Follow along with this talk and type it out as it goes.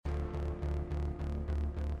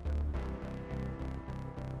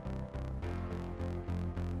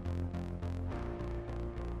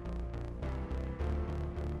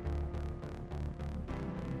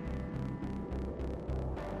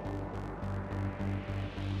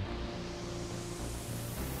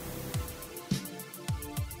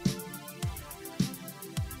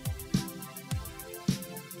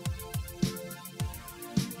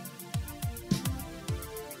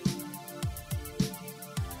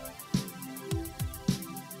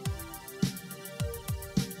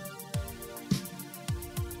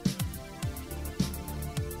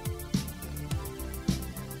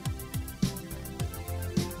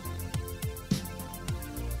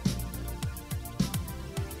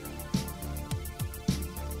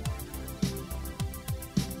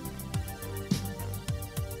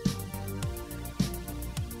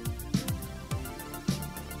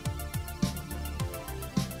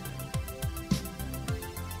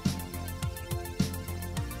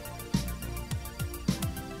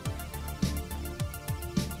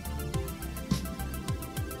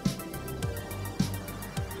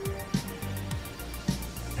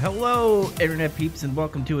Hello, Internet peeps, and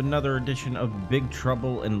welcome to another edition of Big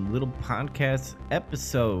Trouble in Little Podcasts,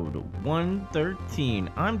 episode 113.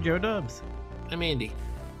 I'm Joe Dubs. I'm Andy.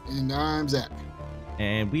 And I'm Zach.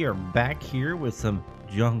 And we are back here with some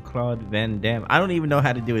Jean-Claude Van Damme. I don't even know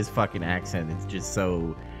how to do his fucking accent. It's just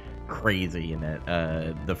so crazy in that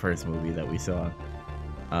the first movie that we saw.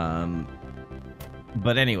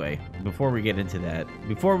 But anyway, before we get into that,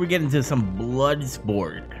 before we get into some blood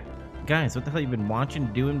sport, guys, what the hell you been watching,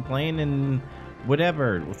 doing, playing, and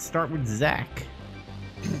whatever? Let's start with Zach.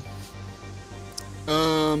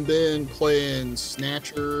 Been playing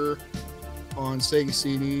Snatcher on Sega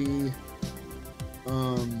CD,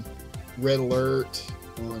 Red Alert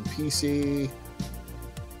on PC,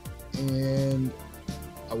 and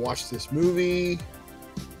I watched this movie.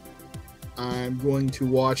 I'm going to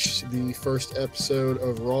watch the first episode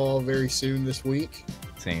of Raw very soon this week.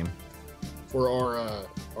 Same. For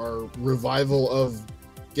our revival of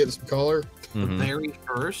Getting Some Color. The very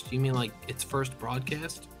first? You mean like its first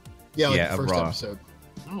broadcast? Yeah, like Yeah, the first Raw. episode.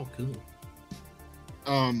 Oh, cool.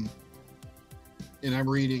 And I'm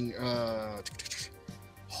reading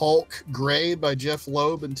Hulk Gray by Jeff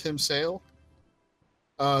Loeb and Tim Sale.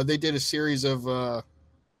 They did a series of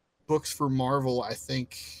books for Marvel, I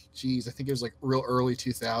think it was like real early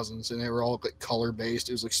 2000s, and they were all like color based.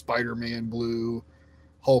 It was like Spider-Man blue,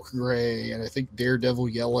 Hulk gray, and I think Daredevil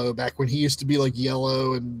yellow, back when he used to be like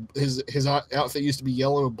yellow and his outfit used to be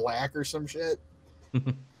yellow and black or some shit.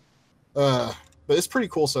 But it's pretty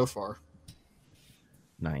cool so far.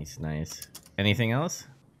 Nice. Anything else?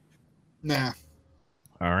 Nah.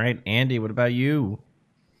 All right, Andy, what about you?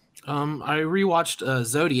 I rewatched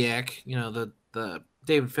Zodiac, the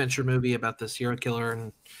David Fincher movie about the serial killer,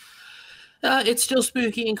 and it's still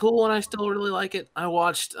spooky and cool, and I still really like it. I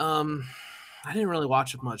watched I didn't really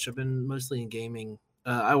watch it much. I've been mostly in gaming.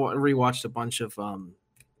 I rewatched a bunch of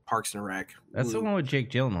Parks and Rec. That's the one with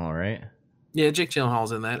Jake Gyllenhaal, right? Yeah, Jake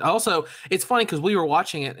Gyllenhaal's in that. Also, it's funny because we were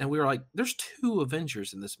watching it and we were like, "There's two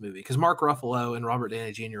Avengers in this movie," because Mark Ruffalo and Robert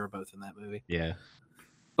Downey Jr. are both in that movie. Yeah.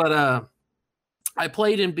 But I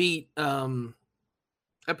played and beat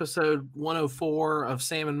episode 104 of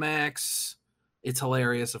Sam and Max. It's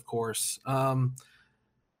hilarious, of course.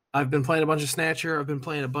 I've been playing a bunch of Snatcher. I've been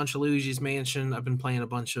playing a bunch of Luigi's Mansion. I've been playing a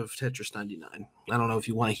bunch of Tetris 99. I don't know if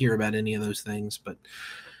you want to hear about any of those things, but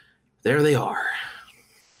there they are.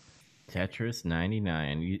 Tetris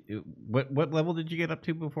 99. What level did you get up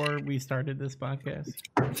to before we started this podcast?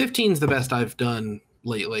 15's the best I've done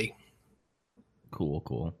lately.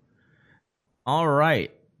 Cool. All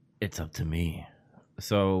right. It's up to me.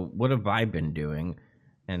 So what have I been doing?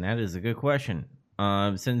 And that is a good question.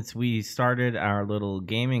 Since we started our little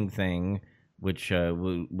gaming thing, which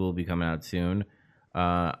will be coming out soon,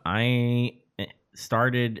 I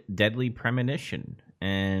started Deadly Premonition,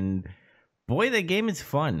 and boy, that game is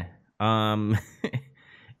fun.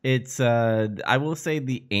 It's I will say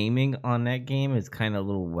the aiming on that game is kind of a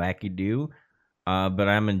little wacky-do, but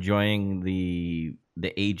I'm enjoying the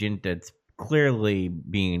agent that's clearly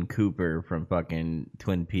being Cooper from fucking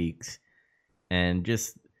Twin Peaks, and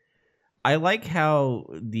just I like how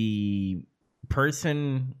the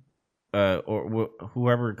person or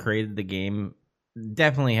whoever created the game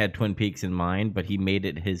definitely had Twin Peaks in mind, but he made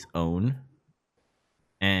it his own,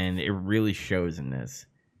 and it really shows in this.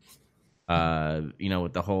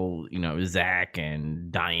 With the whole, Zach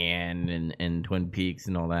and Diane and Twin Peaks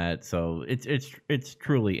and all that. So it's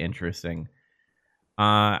truly interesting.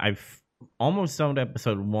 I've almost done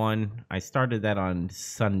episode 1. I started that on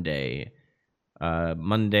Sunday.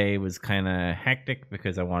 Monday was kind of hectic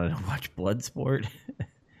because I wanted to watch Bloodsport.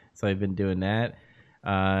 So I've been doing that.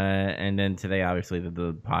 And then today, obviously,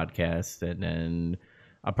 the podcast. And then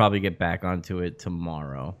I'll probably get back onto it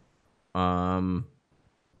tomorrow.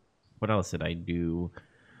 What else did I do?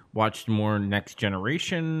 Watched more Next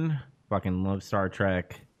Generation. Fucking love Star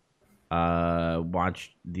Trek.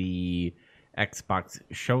 Watched the Xbox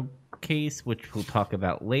Showcase, which we'll talk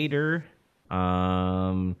about later.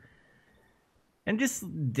 And just,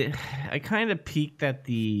 I kind of peeked at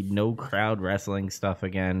the no crowd wrestling stuff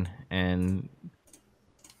again. And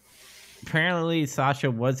apparently Sasha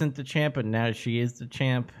wasn't the champ, but now she is the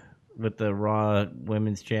champ with the Raw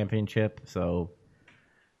Women's Championship. So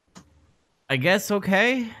I guess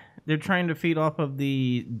okay. They're trying to feed off of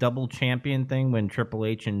the double champion thing when Triple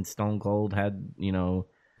H and Stone Cold had, they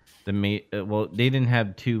didn't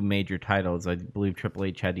have two major titles. I believe Triple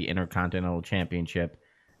H had the Intercontinental Championship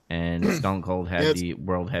and Stone Cold had the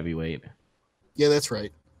World Heavyweight. Yeah, that's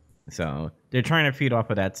right. So they're trying to feed off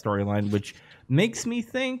of that storyline, which makes me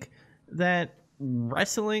think that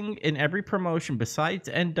wrestling in every promotion besides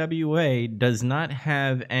NWA does not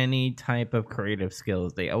have any type of creative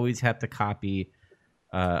skills. They always have to copy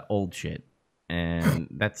old shit, and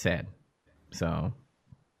that's sad. So,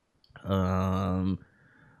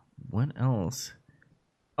 what else?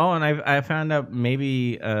 Oh, and I found out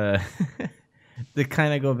maybe to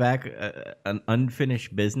kind of go back, an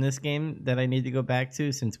unfinished business game that I need to go back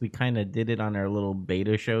to, since we kind of did it on our little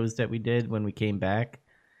beta shows that we did when we came back.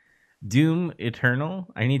 Doom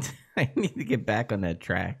Eternal. I need to get back on that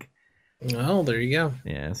track. Oh, there you go.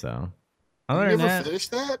 Yeah. So, You other than never that, finished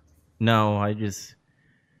that? no. I just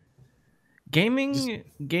gaming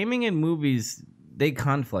and movies, they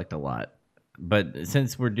conflict a lot. But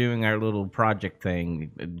since we're doing our little project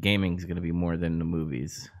thing, gaming's going to be more than the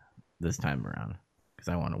movies this time around, because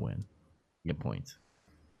I want to win, get points.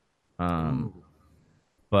 But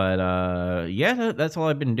yeah, that's all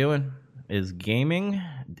I've been doing is gaming.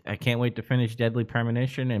 I can't wait to finish Deadly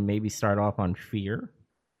Premonition and maybe start off on Fear.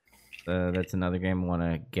 That's another game I want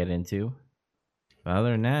to get into. But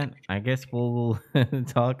other than that, I guess we'll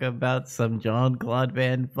talk about some Jean-Claude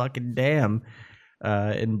Van fucking Damme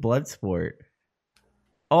in Bloodsport.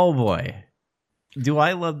 Oh boy, do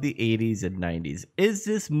I love the 80s and 90s. Is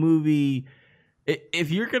this movie, if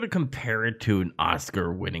you're going to compare it to an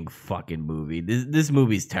Oscar-winning fucking movie, this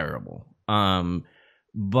movie's terrible.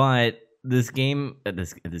 But this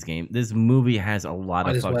movie has a lot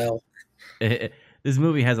of this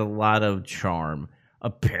movie has a lot of charm.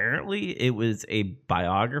 Apparently, it was a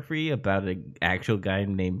biography about an actual guy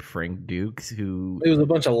named Frank Dukes who... It was a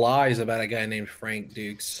bunch of lies about a guy named Frank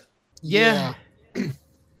Dukes. Yeah.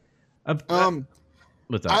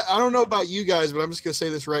 What's up? I don't know about you guys, but I'm just gonna say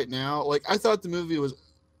this right now. Like, I thought the movie was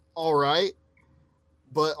all right,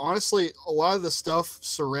 but honestly, a lot of the stuff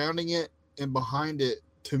surrounding it and behind it,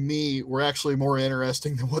 to me, were actually more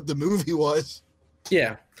interesting than what the movie was.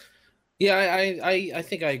 Yeah. I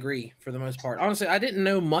think I agree for the most part. Honestly, I didn't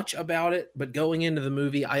know much about it, but going into the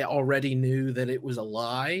movie, I already knew that it was a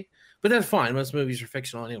lie. But that's fine. Most movies are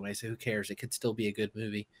fictional anyway, so who cares? It could still be a good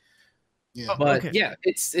movie. Yeah. But okay. Yeah,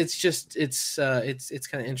 it's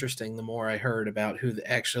kind of interesting the more I heard about who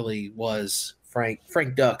actually was Frank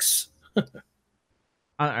Dux. All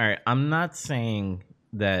right, I'm not saying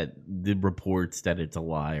that the reports that it's a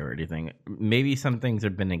lie or anything. Maybe some things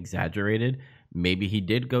have been exaggerated. Maybe he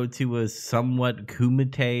did go to a somewhat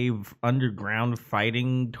Kumite underground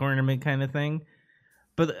fighting tournament kind of thing.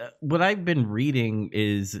 But what I've been reading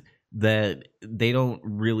is that they don't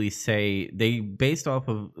really say, they based off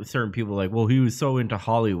of certain people like, well, he was so into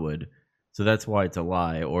Hollywood, so that's why it's a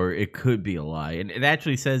lie, or it could be a lie. And it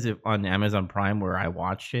actually says it on Amazon Prime where I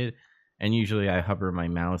watched it, and usually I hover my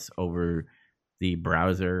mouse over the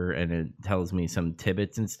browser and it tells me some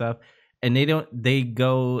tidbits and stuff. And they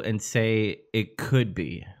go and say it could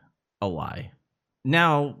be a lie.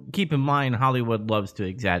 Now, keep in mind, Hollywood loves to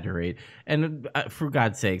exaggerate. And for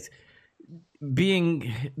God's sakes,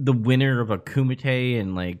 being the winner of a Kumite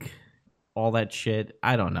and like all that shit,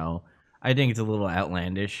 I don't know. I think it's a little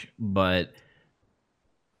outlandish, but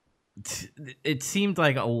it seemed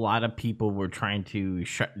like a lot of people were trying to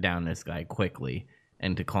shut down this guy quickly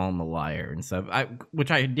and to call him a liar and stuff. Which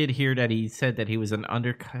I did hear that he said that he was an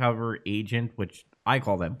undercover agent, which I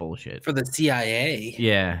call that bullshit. For the CIA.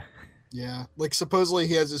 Yeah. Yeah. Like, supposedly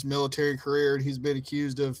he has this military career and he's been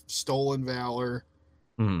accused of stolen valor.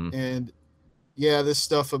 Mm-hmm. And yeah, this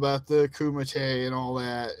stuff about the Kumite and all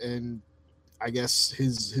that, and I guess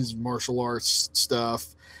his martial arts stuff.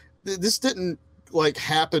 This didn't like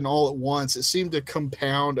happen all at once. It seemed to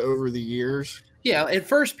compound over the years. Yeah, at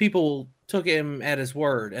first people took him at his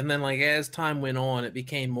word, and then like as time went on, it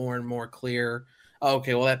became more and more clear. Oh,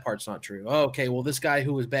 okay, well that part's not true. Oh, okay, well this guy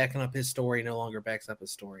who was backing up his story no longer backs up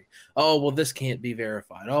his story. Oh, well this can't be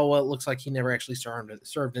verified. Oh, well it looks like he never actually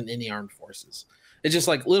served in any armed forces. It's just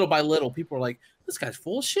like little by little, people were like, this guy's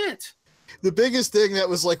full of shit. The biggest thing that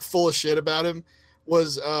was like full of shit about him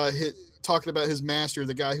was talking about his master,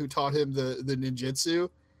 the guy who taught him the ninjutsu.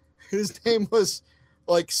 His name was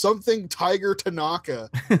like something Tiger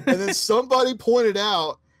Tanaka. And then somebody pointed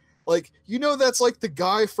out, like, you know, that's like the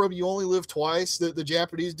guy from You Only Live Twice, the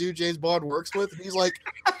Japanese dude James Bond works with. And he's like,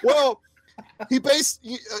 well,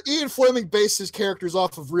 Ian Fleming based his characters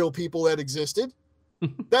off of real people that existed.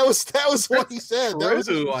 That was what he said. That was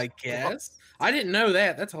true, I guess. I didn't know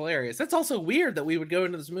that. That's hilarious. That's also weird that we would go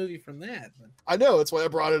into this movie from that. I know. That's why I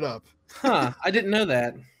brought it up. Huh. I didn't know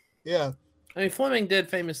that. Yeah. I mean, Fleming did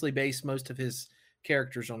famously base most of his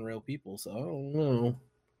characters on real people, so I don't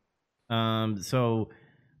know. So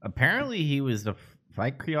apparently he was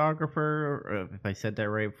fight choreographer, or if I said that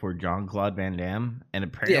right, for Jean-Claude Van Damme, and Yeah,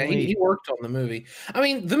 apparently, he worked on the movie. I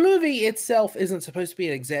mean, the movie itself isn't supposed to be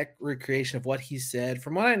an exact recreation of what he said.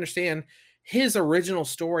 From what I understand, his original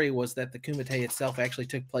story was that the Kumite itself actually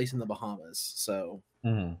took place in the Bahamas. So,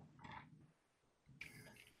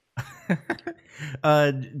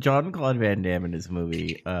 Jean-Claude Van Damme in this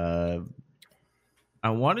movie.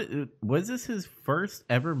 Was this his first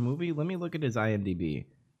ever movie? Let me look at his IMDb,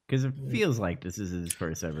 because it feels like this is his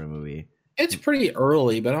first ever movie. it's pretty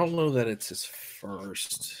early, but I don't know that it's his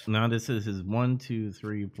first. No, this is his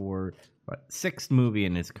 6th movie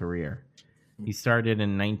in his career. He started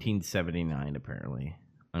in 1979, apparently,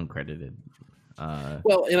 uncredited.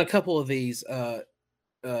 Well, in a couple of these,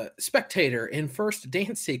 spectator in first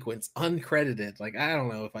dance sequence, uncredited. Like, I don't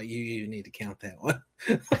know if you need to count that one.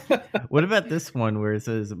 What about this one where it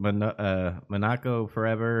says Monaco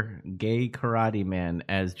Forever, gay karate man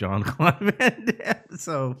as Jean-Claude Van Damme?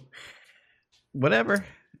 So, whatever.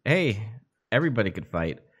 Hey, everybody could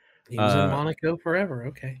fight. He was in Monaco Forever.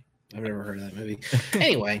 Okay, I've never heard of that movie.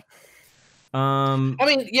 Anyway, I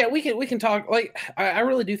mean, yeah, we can talk. Like, I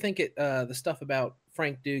really do think the stuff about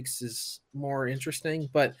Frank Dukes is more interesting,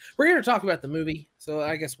 but we're here to talk about the movie, so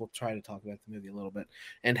I guess we'll try to talk about the movie a little bit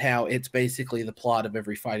and how it's basically the plot of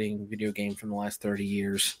every fighting video game from the last 30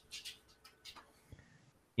 years.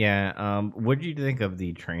 Yeah, what did you think of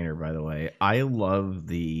the trainer, by the way? I love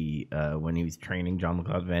the when he was training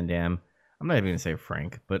Jean-Claude Van Damme. I'm not even going to say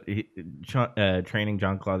Frank, but training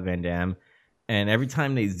Jean-Claude Van Damme. And every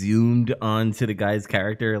time they zoomed onto the guy's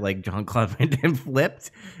character, like Jean-Claude Van Damme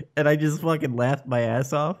flipped, and I just fucking laughed my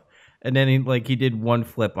ass off. And then he did one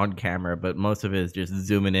flip on camera, but most of it is just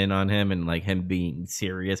zooming in on him and like him being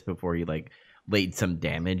serious before he like laid some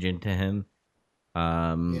damage into him.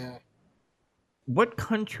 Yeah. What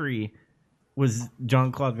country was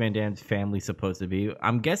Jean-Claude Van Damme's family supposed to be?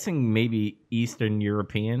 I'm guessing maybe Eastern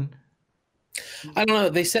European. I don't know.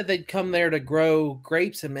 They said they'd come there to grow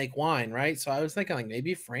grapes and make wine, right? So I was thinking like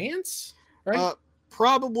maybe France, right?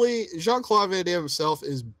 Probably. Jean-Claude Van Damme himself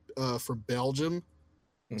is from Belgium.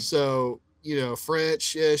 So,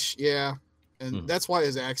 French-ish, yeah. And that's why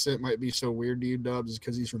his accent might be so weird to you, Dubs, is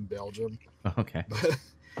because he's from Belgium. Okay. But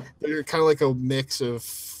they're kind of like a mix of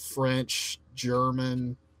French,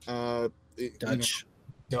 German, Dutch.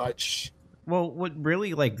 Dutch. Well, what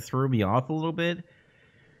really like threw me off a little bit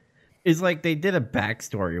is like they did a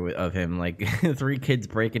backstory of him, like 3 kids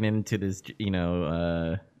breaking into this,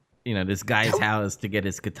 this guy's house to get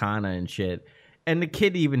his katana and shit. And the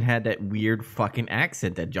kid even had that weird fucking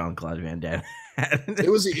accent that Jean-Claude Van Damme had. It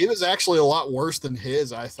was actually a lot worse than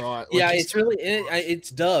his, I thought. Yeah, it's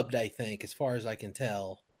dubbed, I think, as far as I can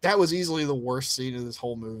tell. That was easily the worst scene of this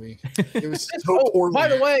whole movie. It was so poorly. By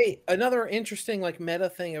the way, another interesting like meta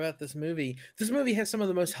thing about this movie has some of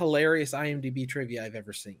the most hilarious IMDb trivia I've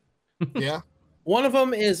ever seen. Yeah. One of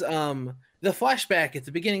them is the flashback at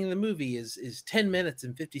the beginning of the movie is 10 minutes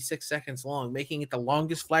and 56 seconds long, making it the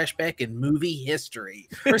longest flashback in movie history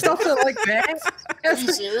or something like that. Are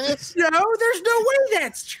you serious? No, there's no way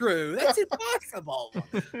that's true. That's impossible.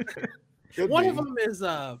 One of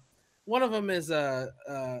them is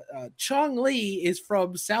Chong Li is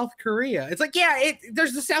from South Korea. It's like, yeah,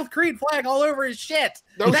 there's the South Korean flag all over his shit.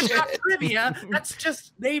 No That's shit. not trivia. That's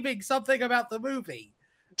just naming something about the movie.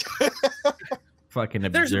 Fucking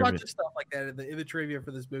There's a observe bunch it. of stuff like that in the trivia for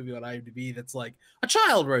this movie on IMDb that's like a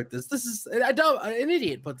child wrote this. This is an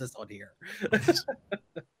idiot put this on here.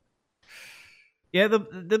 Yeah,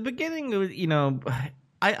 the beginning,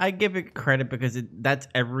 I give it credit because that's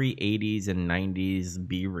every 80s and 90s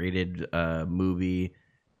B-rated movie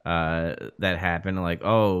that happened. Like,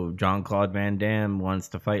 oh, Jean-Claude Van Damme wants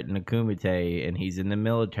to fight in the Kumite and he's in the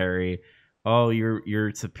military. Oh,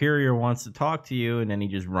 your superior wants to talk to you, and then he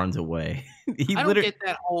just runs away. I don't get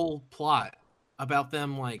that whole plot about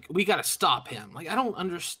them. Like, we got to stop him. Like, I don't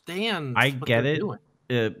understand. I get it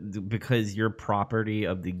because you're property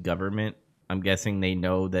of the government. I'm guessing they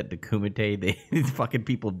know that the Kumite, these fucking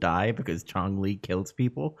people die because Chong Li kills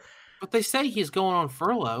people. But they say he's going on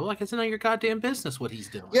furlough. Like, it's none of your goddamn business what he's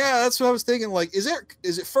doing. Yeah, that's what I was thinking. Like, is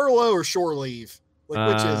it furlough or shore leave?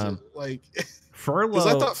 Like, which is it? Like, furlough.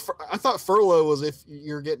 Because I thought furlough was if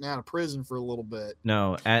you're getting out of prison for a little bit.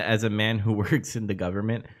 No, as a man who works in the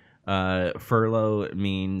government, furlough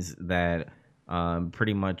means that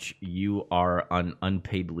pretty much you are on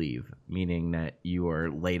unpaid leave, meaning that you are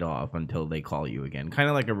laid off until they call you again, kind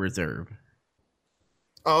of like a reserve.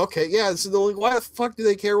 Oh, okay, yeah. So why the fuck do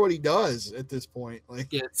they care what he does at this point?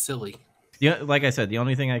 Like, Yeah, it's silly. Yeah, like I said, the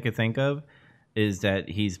only thing I could think of is that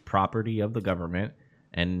he's property of the government,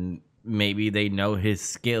 and maybe they know his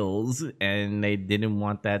skills and they didn't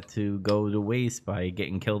want that to go to waste by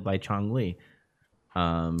getting killed by Chong Li.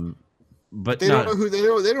 But they don't know who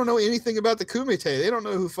they don't know anything about the Kumite. They don't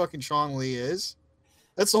know who fucking Chong Li is.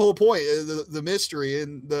 That's the whole point, the mystery,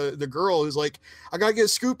 and the girl who's like, I gotta get a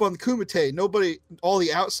scoop on the Kumite. Nobody, all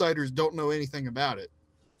the outsiders don't know anything about it.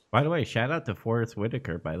 By the way, shout out to Forrest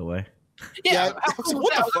Whitaker, by the way. Yeah,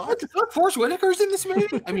 what the fuck? Forrest Whitaker's in this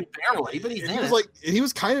movie? I mean, barely, but he's in it. He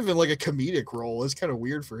was kind of in like a comedic role. It's kind of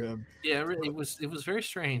weird for him. Yeah, it was very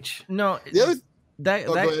strange. No, the other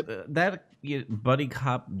that buddy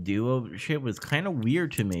cop duo shit was kind of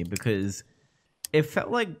weird to me because it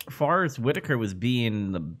felt like Forrest Whitaker was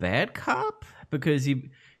being the bad cop because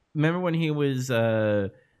remember when he was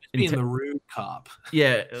being the rude cop.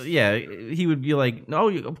 Yeah, he would be like, "No,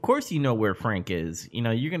 of course you know where Frank is. You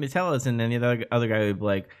know, you're going to tell us." And then the other guy would be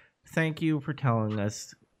like, "Thank you for telling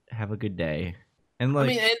us. Have a good day." And like,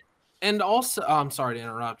 I mean, and also, I'm sorry to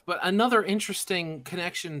interrupt, but another interesting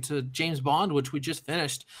connection to James Bond, which we just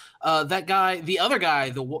finished. That guy, the other guy,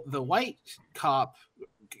 the white cop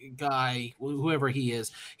guy, whoever he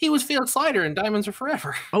is, he was Felix Leiter in Diamonds Are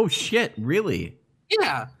Forever. Oh shit! Really?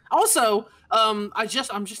 Yeah. Also, I'm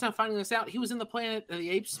just now finding this out. He was in the Planet of the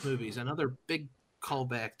Apes movies, another big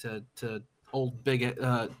callback to old Big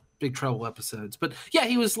Trouble episodes. But yeah,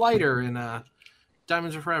 he was Leiter in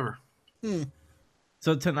Diamonds Are Forever.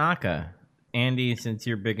 So Tanaka, Andy, since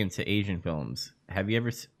you're big into Asian films, have you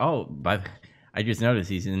ever? I just noticed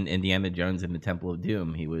he's in Indiana Jones and the Temple of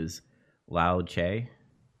Doom. He was Lao Che.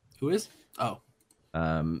 Who is? Oh,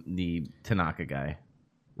 the Tanaka guy,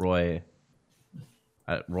 Roy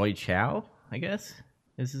Chow, I guess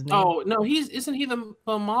is his name. Oh no, isn't he the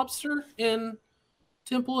mobster in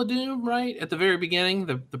Temple of Doom? Right at the very beginning,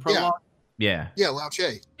 the prologue. Yeah, Lao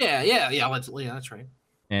Che. Yeah. That's right.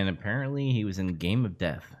 And apparently he was in Game of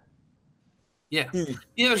Death. Yeah.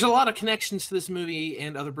 Yeah, there's a lot of connections to this movie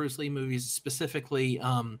and other Bruce Lee movies, specifically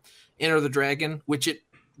Enter the Dragon, which it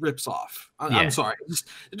rips off. I'm sorry.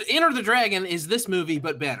 Enter the Dragon is this movie,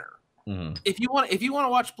 but better. Mm-hmm. If you want to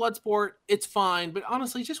watch Bloodsport, it's fine, but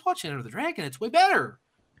honestly, just watch Enter the Dragon. It's way better.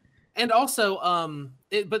 And also,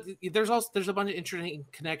 there's a bunch of interesting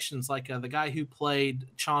connections. Like the guy who played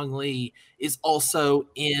Chong Li is also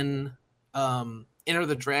in Enter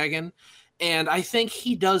the Dragon. And I think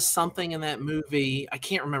he does something in that movie. I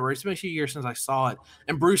can't remember. It's been a few years since I saw it.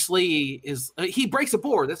 And Bruce Lee he breaks a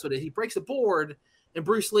board. That's what it is. He breaks a board, and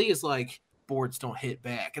Bruce Lee is like, boards don't hit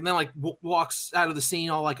back. And then like walks out of the scene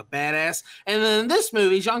all like a badass. And then in this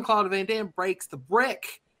movie, Jean-Claude Van Damme breaks the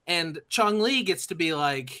brick, and Chong Li gets to be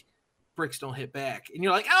like, bricks don't hit back. And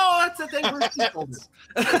you're like, oh, that's the thing Bruce Lee told.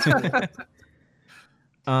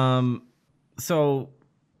 So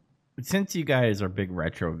since you guys are big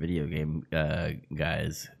retro video game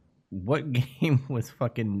guys, what game was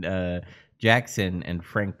fucking Jackson and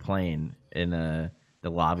Frank playing in the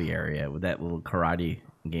lobby area with that little karate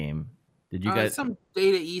game? Did you guys? Some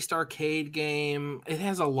Data East arcade game. It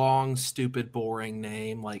has a long, stupid, boring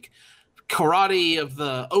name like Karate of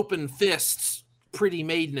the Open Fists Pretty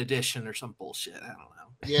Maiden Edition or some bullshit. I don't know.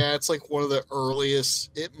 Yeah, it's like one of the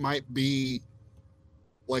earliest. It might be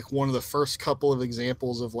like one of the first couple of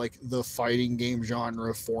examples of like the fighting game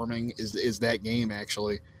genre forming is that game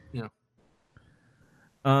actually. Yeah.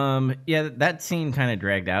 Yeah, that scene kind of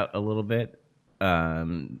dragged out a little bit.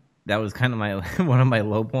 That was kind of my one of my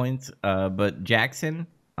low points. But Jackson,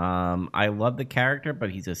 I love the character,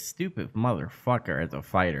 but he's a stupid motherfucker as a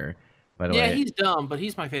fighter. By the way, yeah, he's dumb, but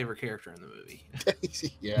he's my favorite character in the movie.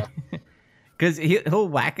 Yeah. Because he'll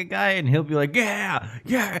whack a guy and he'll be like, yeah,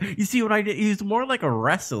 you see what I did? He's more like a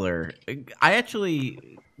wrestler. I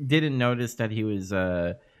actually didn't notice that he was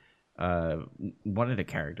one of the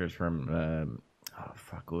characters from,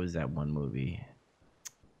 what was that one movie?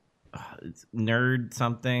 It's Nerd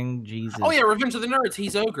something, Jesus. Oh yeah, Revenge of the Nerds.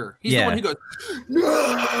 He's Ogre. He's the one who goes,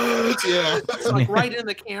 Nerds! Yeah. like right in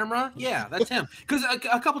the camera. Yeah, that's him. Because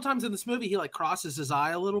a couple times in this movie, he like crosses his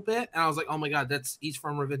eye a little bit, and I was like, oh my god, he's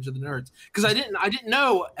from Revenge of the Nerds. Because I didn't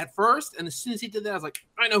know at first, and as soon as he did that, I was like,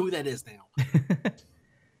 I know who that is now.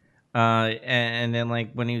 And then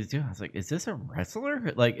like when he was doing, I was like, is this a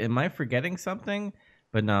wrestler? Like, am I forgetting something?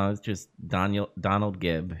 But no, it's just Donald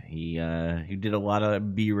Gibb. He did a lot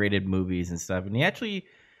of B-rated movies and stuff, and he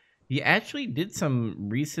actually did some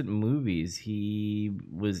recent movies. He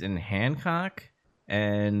was in Hancock,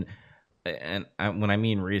 and when I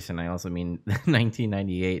mean recent, I also mean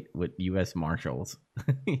 1998 with U.S. Marshals.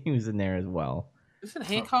 He was in there as well. Isn't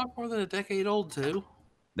Hancock more than a decade old too?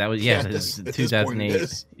 That was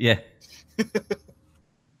 2008. Yeah.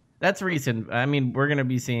 That's recent. I mean, we're going to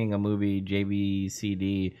be seeing a movie,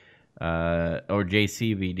 JVCD, or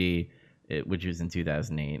JCVD, which was in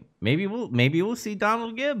 2008. Maybe we'll see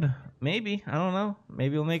Donald Gibb. Maybe, I don't know.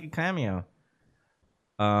 Maybe we'll make a cameo.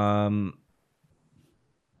 The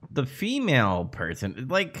female person,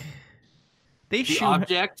 like they The shoot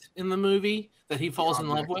object in the movie that he falls in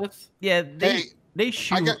love with. Yeah, Hey, they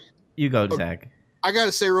shoot. You go, Zach. I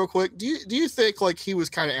gotta say real quick, do you think like he was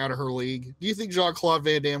kind of out of her league? Do you think Jean-Claude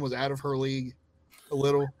Van Damme was out of her league a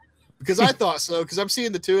little? Because I thought so. Because I'm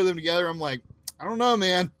seeing the two of them together, I'm like, I don't know,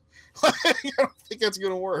 man. I don't think that's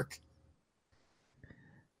gonna work.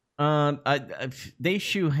 They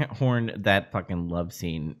shoehorn that fucking love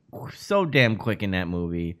scene so damn quick in that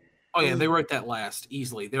movie. Oh yeah, they wrote that last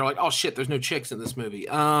easily. They're like, oh shit, there's no chicks in this movie.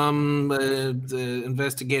 The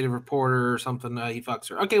investigative reporter or something. He fucks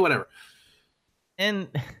her. Okay, whatever. And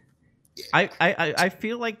I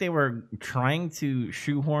feel like they were trying to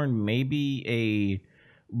shoehorn maybe a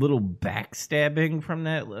little backstabbing from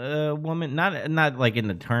that woman, not like in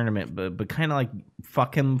the tournament, but kind of like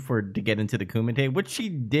fuck him to get into the Kumite, which she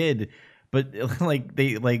did, but like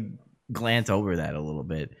they like glance over that a little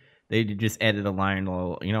bit. They just added a line,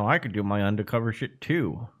 well, I could do my undercover shit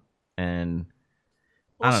too, and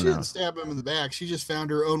I don't know. She didn't stab him in the back. She just found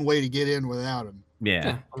her own way to get in without him.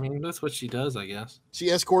 Yeah, I mean that's what she does, I guess.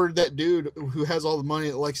 She escorted that dude who has all the money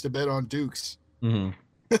that likes to bet on dukes. Mm-hmm.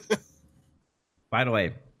 By the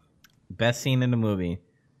way, best scene in the movie.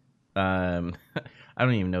 I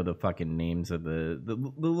don't even know the fucking names of the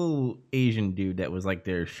little Asian dude that was like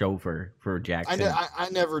their chauffeur for Jackson. I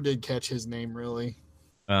never did catch his name really.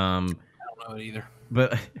 I don't know it either.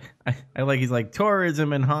 But I like he's like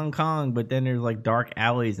tourism in Hong Kong, but then there's like dark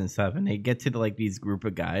alleys and stuff, and they get to like these group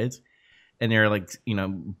of guys, and they're like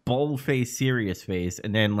bold face, serious face,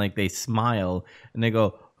 and then like they smile and they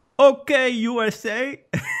go, "Okay, USA,"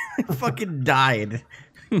 fucking died.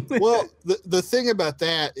 Well, the thing about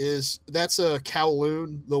that is that's a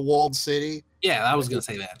Kowloon, the walled city. Yeah, I was gonna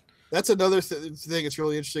say that. That's another thing that's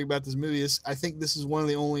really interesting about this movie is I think this is one of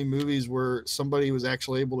the only movies where somebody was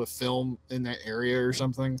actually able to film in that area or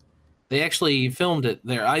something. They actually filmed it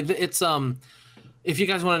there. It's if you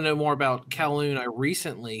guys want to know more about Kowloon, I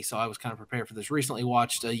was kind of prepared for this. Recently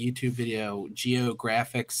watched a YouTube video,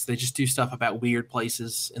 Geographics. They just do stuff about weird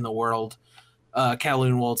places in the world.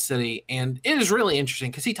 Kowloon Walled City, and it is really interesting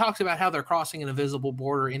because he talks about how they're crossing an invisible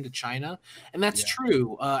border into China, and that's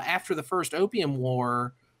true. After the first Opium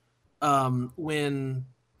War, when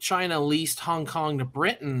China leased Hong Kong to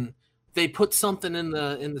Britain, they put something in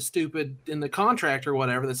the contract or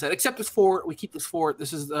whatever that said, "Except this fort, we keep this fort.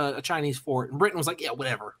 This is a Chinese fort." And Britain was like, "Yeah,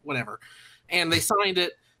 whatever," and they signed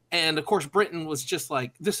it. And of course, Britain was just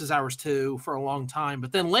like, "This is ours too," for a long time.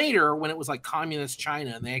 But then later, when it was like communist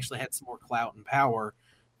China and they actually had some more clout and power,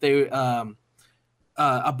 they a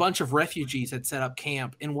bunch of refugees had set up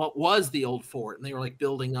camp in what was the old fort, and they were like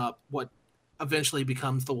building up what eventually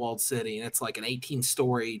becomes the walled city. And it's like an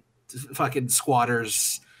 18-story fucking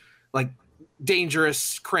squatters, like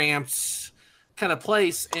dangerous, cramped kind of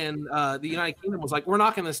place. And the United Kingdom was like, "We're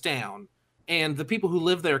knocking this down." And the people who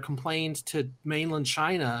live there complained to mainland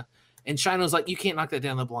China, and China was like, "You can't knock that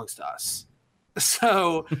down. That belongs to us."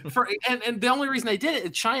 So, and the only reason they did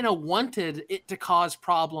it, China wanted it to cause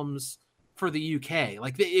problems for the UK.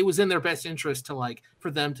 Like it was in their best interest to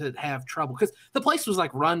for them to have trouble because the place was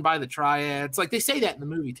like run by the Triads. Like they say that in the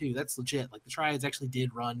movie too. That's legit. Like the Triads actually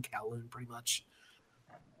did run Kowloon pretty much.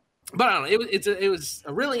 But I don't know. It was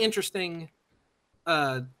a really interesting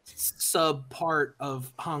sub part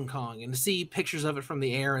of Hong Kong, and to see pictures of it from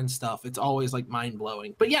the air and stuff, it's always like mind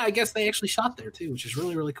blowing. But yeah, I guess they actually shot there too, which is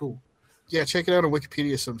really, really cool. Yeah, check it out on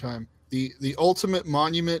Wikipedia sometime. The ultimate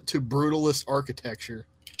monument to brutalist architecture.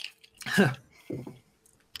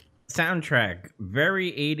 Soundtrack,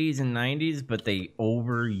 very 80s and 90s, but they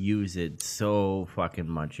overuse it so fucking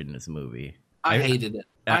much in this movie. I hated it.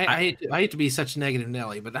 I hate to be such a negative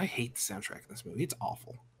Nelly, but I hate the soundtrack in this movie. It's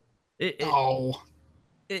awful.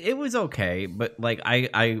 It was okay, but like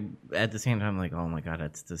I at the same time like, oh my god,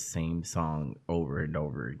 it's the same song over and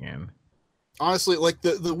over again. Honestly, like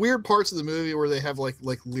the weird parts of the movie where they have like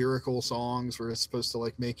lyrical songs where it's supposed to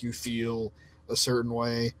like make you feel a certain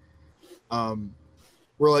way,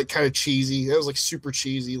 were like kind of cheesy. That was like super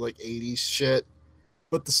cheesy, like 80s shit.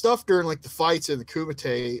 But the stuff during like the fights in the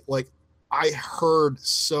Kumite, like I heard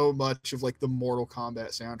so much of like the Mortal Kombat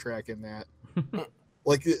soundtrack in that.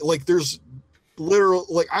 like there's literal,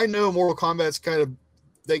 like I know Mortal Kombat's kind of,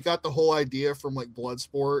 they got the whole idea from like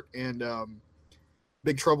Bloodsport and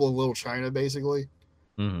Big Trouble in Little China, basically.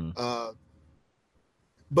 Mm-hmm.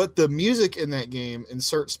 But the music in that game, in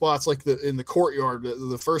certain spots, like in the courtyard,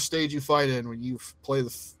 the first stage you fight in, when you play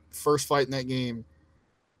the first fight in that game,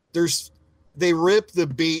 they rip the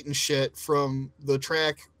beat and shit from the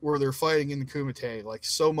track where they're fighting in the Kumite. Like,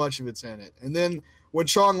 so much of it's in it. And then when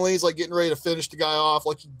Chong Li's like getting ready to finish the guy off,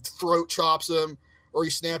 like he throat chops him or he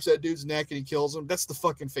snaps that dude's neck and he kills him. That's the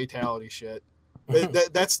fucking fatality shit.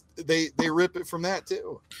 They rip it from that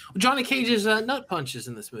too. Johnny Cage's nut punches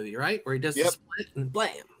in this movie, right? Where he does the split and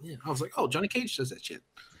blam. Yeah, I was like, oh, Johnny Cage does that shit.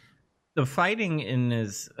 The fighting in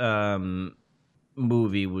this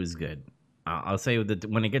movie was good. I'll say that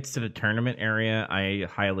when it gets to the tournament area, I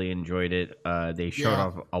highly enjoyed it. They showed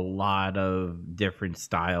off a lot of different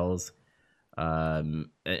styles, and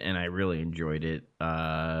I really enjoyed it.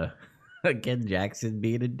 Again, Jackson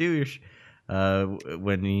being a douche.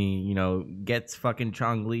 When he, gets fucking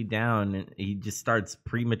Chong Li down, and he just starts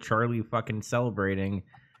prematurely fucking celebrating.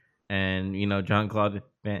 And, Jean-Claude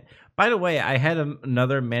Van... By the way, I had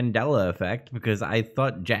another Mandela effect because I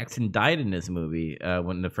thought Jackson died in this movie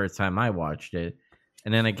when the first time I watched it.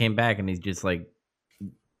 And then I came back and he's just like,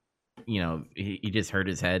 he just hurt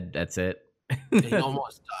his head. That's it. He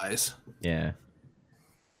almost dies. Yeah.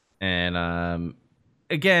 And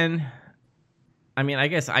again, I mean, I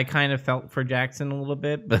guess I kind of felt for Jackson a little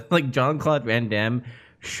bit, but like Jean-Claude Van Damme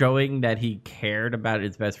showing that he cared about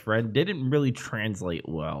his best friend didn't really translate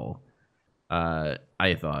well. I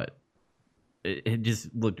thought it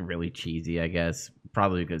just looked really cheesy, I guess,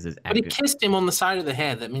 probably because his But he kissed him on the side of the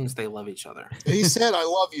head. That means they love each other. And he said, "I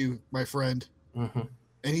love you, my friend." Mm-hmm.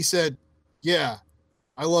 And he said, "Yeah,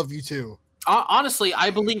 I love you too." Honestly, I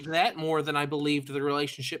believed that more than I believed the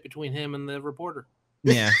relationship between him and the reporter.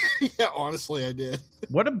 Yeah. Yeah, honestly, I did.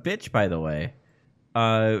 What a bitch, by the way.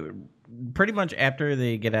 Pretty much after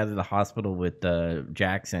they get out of the hospital with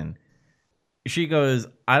Jackson, she goes,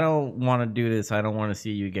 "I don't want to do this. I don't want to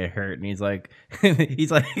see you get hurt." And he's like,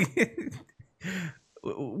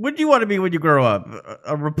 "What do you want to be when you grow up?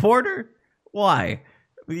 A reporter? Why?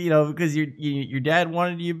 Because your dad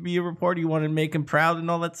wanted you to be a reporter. You wanted to make him proud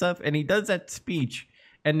and all that stuff." And he does that speech,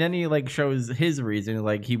 and then he like shows his reason,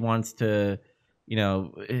 like he wants to,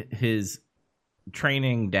 his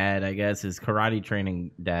training dad, I guess, his karate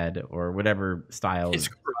training dad or whatever style. His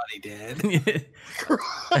karate dad.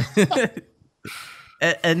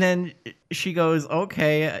 And then she goes,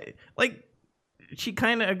 "Okay," like she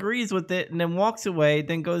kind of agrees with it, and then walks away.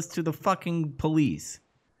 Then goes to the fucking police,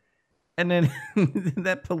 and then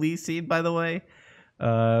that police scene, by the way,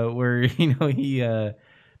 where he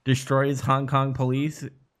destroys Hong Kong police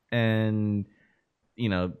and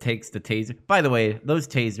takes the taser. By the way, those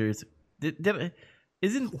tasers.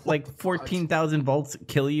 Isn't like 14,000 volts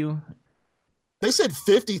kill you? They said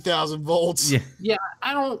 50,000 volts. Yeah,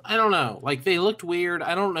 I don't know. Like, they looked weird.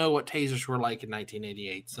 I don't know what tasers were like in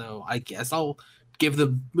 1988, so I guess I'll give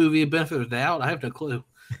the movie a benefit of the doubt. I have no clue.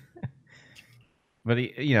 But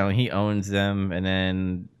he owns them, and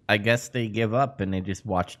then I guess they give up and they just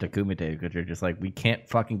watch the Kumite because they're just like, we can't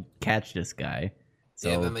fucking catch this guy. So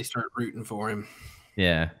yeah, then they start rooting for him.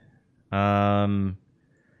 Yeah.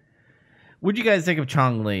 What'd you guys think of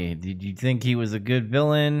Chong Li? Did you think he was a good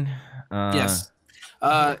villain? Yes.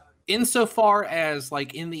 Insofar as,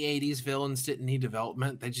 like, in the 80s, villains didn't need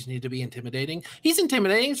development. They just need to be intimidating. He's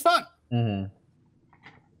intimidating as fuck. Mm-hmm.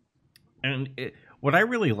 And what I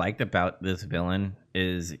really liked about this villain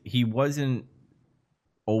is he wasn't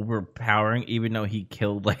overpowering, even though he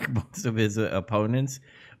killed, like, most of his opponents.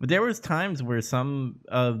 But there was times where some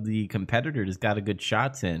of the competitors got a good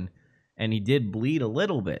shots in, and he did bleed a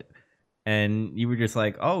little bit. And you were just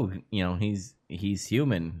like, oh, he's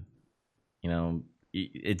human.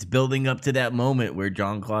 It's building up to that moment where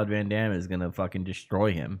Jean-Claude Van Damme is going to fucking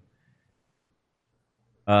destroy him.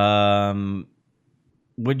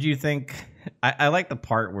 What'd you think? I like the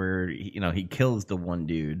part where, he kills the one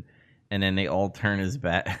dude and then they all turn his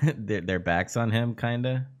back, their backs on him, kind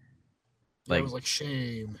of. Like, it was like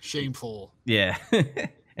shameful. Yeah.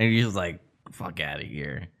 And he's just like, fuck out of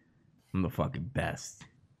here. I'm the fucking best.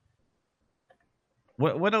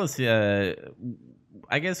 What else? I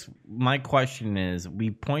guess my question is, we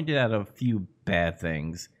pointed out a few bad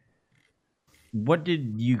things. What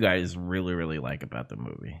did you guys really, really like about the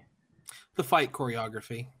movie? The fight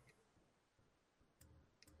choreography.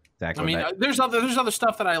 Exactly. I mean, there's other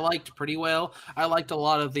stuff that I liked pretty well. I liked a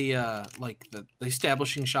lot of the the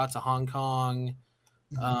establishing shots of Hong Kong,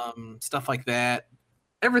 stuff like that.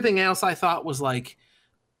 Everything else I thought was like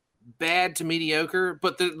bad to mediocre,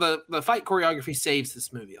 but the fight choreography saves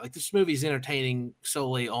this movie. Like, this movie's entertaining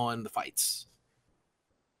solely on the fights.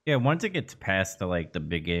 Yeah, once it gets past the like the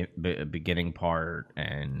beginning part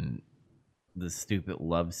and the stupid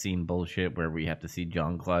love scene bullshit where we have to see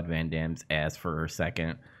Jean-Claude Van Damme's ass for a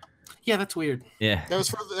second, Yeah, that's weird. Yeah, That was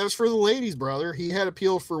for the ladies, brother. He had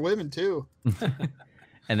appeal for women too.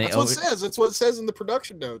 and they That's what it says. That's what it says in the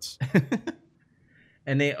production notes.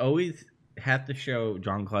 and they always have to show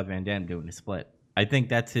Jean-Claude Van Damme doing a split. I think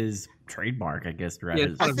that's his trademark, I guess. Yeah,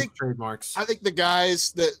 His, I think trademarks. I think the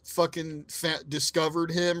guys that fucking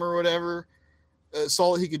discovered him or whatever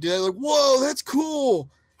saw that he could do that. Like, whoa, that's cool.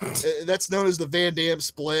 That's known as the Van Damme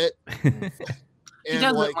split. He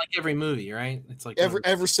does it like every movie, right? It's like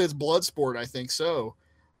ever since Bloodsport, I think so.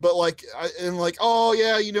 But like, oh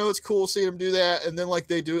yeah, you know, it's cool seeing him do that. And then like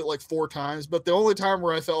they do it like 4 times. But the only time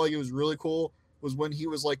where I felt like it was really cool was when he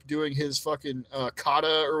was like doing his fucking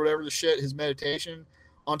kata or whatever the shit, his meditation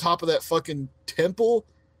on top of that fucking temple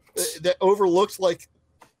that overlooked like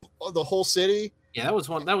the whole city. Yeah, that was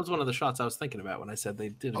one of the shots I was thinking about when I said they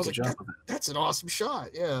did a good job of it. That's an awesome shot.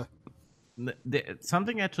 Yeah.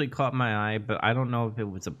 Something actually caught my eye, but I don't know if it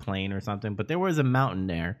was a plane or something. But there was a mountain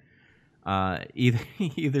there.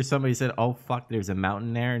 Either somebody said, "Oh fuck, there's a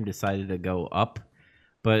mountain there," and decided to go up,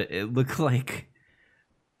 but it looked like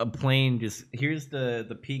a plane. Just here's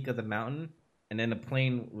the peak of the mountain, and then a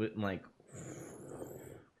plane with like.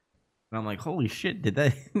 And I'm like, holy shit! Did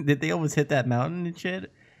they almost hit that mountain and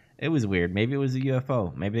shit? It was weird. Maybe it was a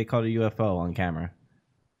UFO. Maybe they caught a UFO on camera.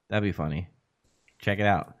 That'd be funny. Check it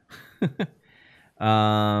out.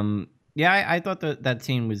 Yeah, I thought that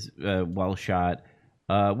scene was well shot.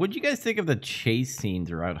 What'd you guys think of the chase scenes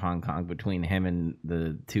throughout Hong Kong between him and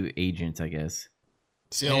the 2 agents, I guess?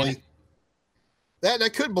 Silly. That I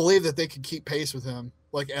couldn't believe that they could keep pace with him,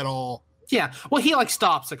 like, at all. Yeah. Well, he like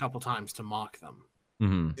stops a couple times to mock them.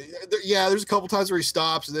 Mm-hmm. Yeah, there's a couple times where he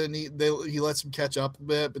stops, and then he lets them catch up a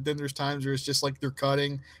bit, but then there's times where it's just like they're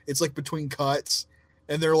cutting. It's like between cuts,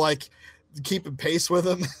 and they're like keeping pace with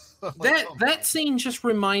him. That scene just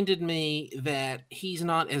reminded me that he's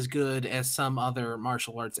not as good as some other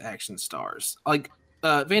martial arts action stars. Like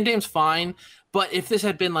Van Damme's fine, but if this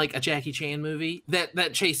had been like a Jackie Chan movie,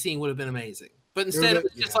 that chase scene would have been amazing. But instead, it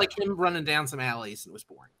was just like him running down some alleys, and it was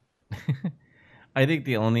boring. I think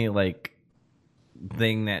the only like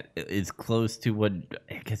thing that is close to what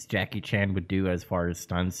I guess Jackie Chan would do as far as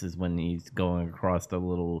stunts is when he's going across the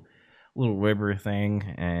little river thing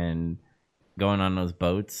and going on those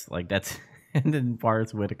boats. Like that's and then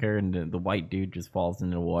Forrest Whitaker and the white dude just falls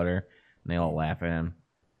into the water and they all laugh at him.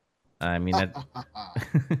 I mean that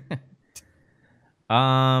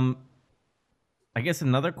I guess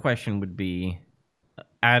another question would be,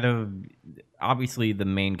 out of obviously the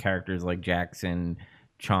main characters like Jackson,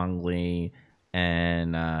 Chong Li,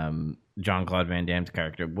 and Jean-Claude Van Damme's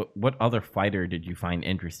character, what other fighter did you find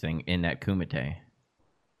interesting in that Kumite?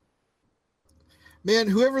 Man,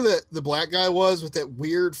 whoever the black guy was with that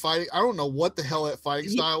weird fighting, I don't know what the hell that fighting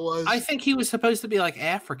style was. I think he was supposed to be like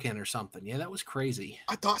African or something. Yeah, that was crazy.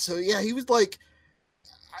 I thought so. Yeah, he was like,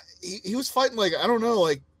 he was fighting like, I don't know,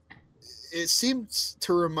 like, it seems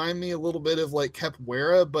to remind me a little bit of like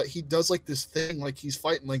Capoeira, but he does like this thing, like he's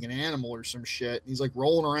fighting like an animal or some shit. He's like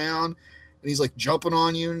rolling around and he's like jumping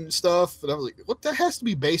on you and stuff. And I was like, what, that has to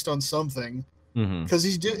be based on something, because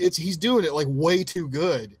he's doing it like way too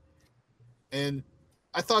good. And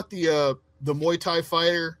I thought the Muay Thai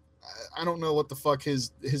fighter, I don't know what the fuck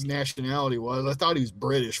his nationality was. I thought he was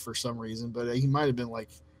British for some reason, but he might have been like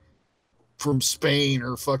from Spain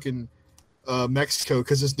or fucking Mexico,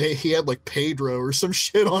 because he had like Pedro or some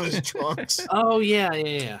shit on his trunks. Oh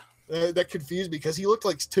yeah. That confused me because he looked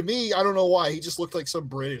like, to me, I don't know why, he just looked like some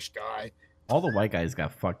British guy. All the white guys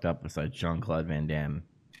got fucked up besides Jean-Claude Van Damme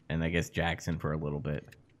and I guess Jackson for a little bit.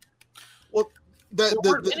 Well, there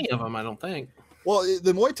weren't many of them, I don't think. Well,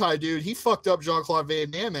 the Muay Thai dude, he fucked up Jean-Claude Van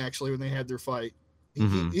Damme actually when they had their fight.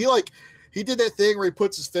 He did that thing where he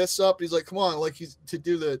puts his fists up. And he's like, "Come on!" Like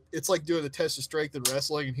it's like doing the test of strength in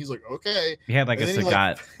wrestling, and he's like, "Okay." He had like a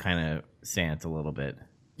Sagat kind of stance a little bit.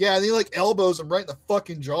 Yeah, and he like elbows him right in the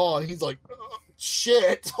fucking jaw, and he's like, oh,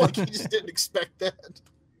 "Shit!" Like he just didn't expect that.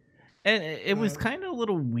 And it was kind of a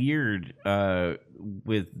little weird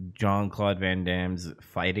with Jean-Claude Van Damme's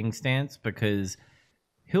fighting stance, because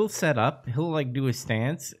he'll set up, he'll like do a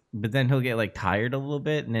stance, but then he'll get like tired a little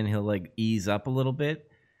bit, and then he'll like ease up a little bit.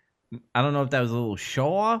 I don't know if that was a little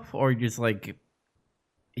show off or just like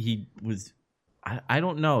he was. I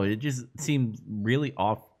don't know. It just seemed really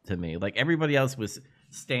off to me. Like everybody else was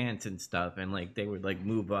stance and stuff, and like they would like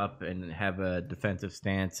move up and have a defensive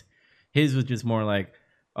stance. His was just more like,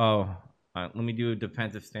 let me do a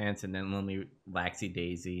defensive stance and then let me laxy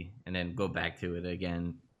daisy and then go back to it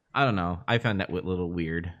again. I don't know. I found that a little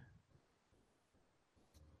weird.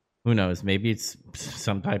 Who knows? Maybe it's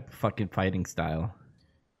some type of fucking fighting style.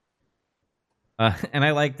 And I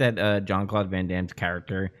like that Jean-Claude Van Damme's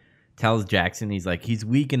character tells Jackson, he's like, he's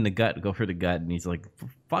weak in the gut, go for the gut. And he's like,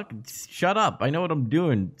 fuck, shut up. I know what I'm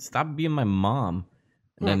doing. Stop being my mom.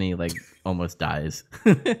 And then he like almost dies.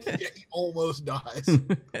 Yeah, he almost dies.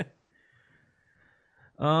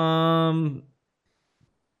 I'm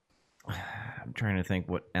trying to think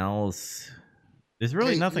what else. There's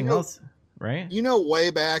really nothing else, right? You know,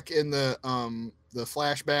 way back in the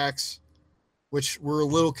flashbacks, which were a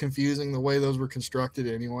little confusing the way those were constructed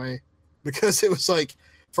anyway, because it was like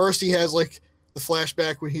first he has like the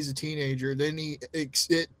flashback when he's a teenager, then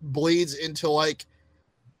it bleeds into like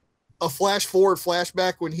a flash forward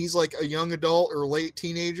flashback when he's like a young adult or late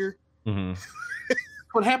teenager. Mm-hmm.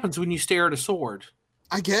 What happens when you stare at a sword?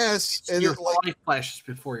 I guess. And your life flashes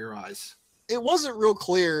before your eyes. It wasn't real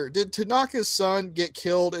clear. Did Tanaka's son get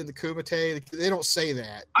killed in the Kumite? They don't say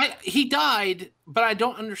that. He died, but I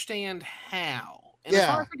don't understand how. And as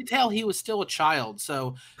far as I can tell, he was still a child.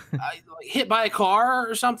 So like, hit by a car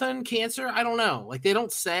or something, cancer, I don't know. Like they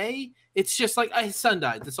don't say. It's just like his son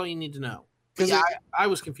died. That's all you need to know. Yeah, I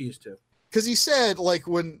was confused too. Because he said, like,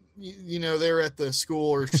 when, you know, they were at the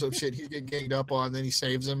school or some shit, he's getting ganged up on, then he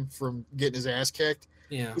saves him from getting his ass kicked.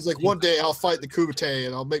 Yeah. He's like, one day I'll fight the Kumite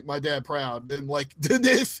and I'll make my dad proud. And, like, then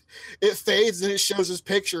it fades and it shows his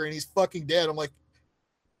picture and he's fucking dead. I'm like,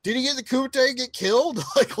 did he get the Kumite and get killed?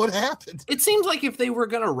 Like, what happened? It seems like if they were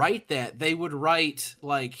going to write that, they would write,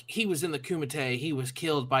 like, he was in the Kumite, he was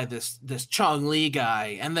killed by this Chong Li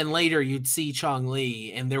guy. And then later you'd see Chong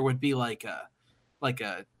Li and there would be, like a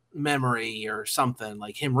memory or something,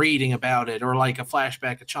 like him reading about it, or like a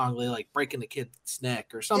flashback of Chong Li like breaking the kid's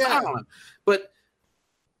neck or something. Yeah. I don't know, but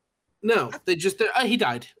no, they just he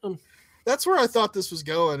died. That's where I thought this was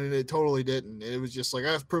going, and it totally didn't. It was just like,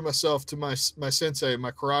 I have to prove myself to my sensei,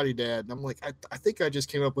 my karate dad, and I'm like, I think I just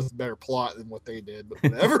came up with a better plot than what they did, but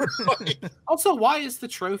whatever. Also, why is the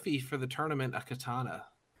trophy for the tournament a katana?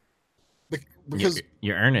 Because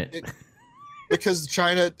you earn it. Because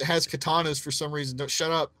China has katanas for some reason. Don't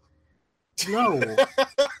shut up. No.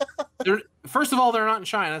 First of all, they're not in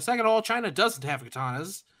China. Second of all, China doesn't have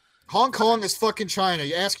katanas. Hong Kong is fucking China.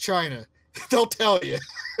 You ask China. They'll tell you.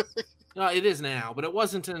 No, it is now, but it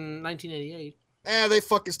wasn't in 1988. They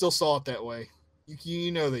fucking still saw it that way.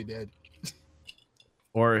 You know they did.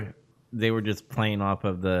 Or they were just playing off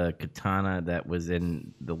of the katana that was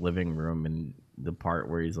in the living room and the part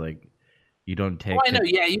where he's like, you don't take. Oh, I know.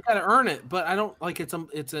 Yeah, you got to earn it, but I don't like it's an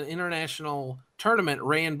international tournament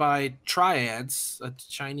ran by triads, a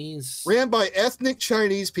Chinese. Ran by ethnic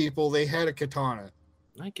Chinese people. They had a katana.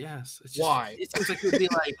 I guess. It's just, why? It seems like it would be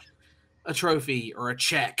like a trophy or a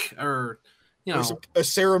check or, you know, a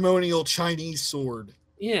ceremonial Chinese sword.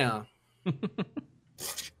 Yeah.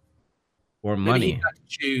 Or money. He got to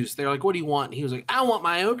choose. They're like, "What do you want?" He was like, "I want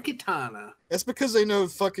my own katana." That's because they know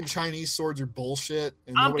fucking Chinese swords are bullshit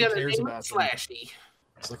and nobody cares about them. Slashy.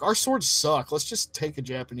 It's like, our swords suck. Let's just take a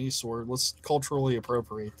Japanese sword. Let's culturally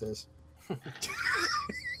appropriate this.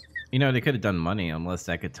 You know, they could have done money unless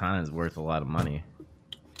that katana is worth a lot of money.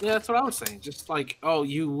 Yeah, that's what I was saying. Just like, oh,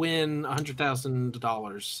 you win $100,000,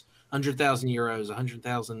 100,000 euros,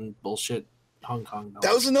 100,000 bullshit Hong Kong dollars.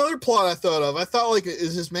 That was another plot I thought of. I thought, like,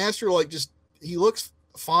 is his master like just he looks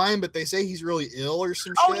fine, but they say he's really ill or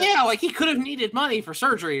some shit? Oh yeah, like he could have needed money for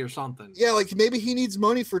surgery or something. Yeah, like maybe he needs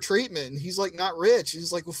money for treatment, and he's like not rich.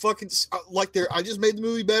 He's like, well, fucking like there. I just made the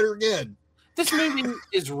movie better again. This movie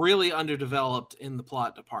is really underdeveloped in the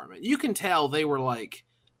plot department. You can tell they were like,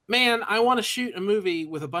 man, I want to shoot a movie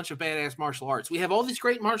with a bunch of badass martial arts. We have all these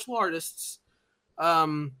great martial artists.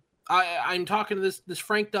 I'm talking to this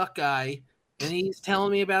Frank Duck guy, and he's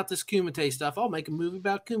telling me about this Kumite stuff. I'll make a movie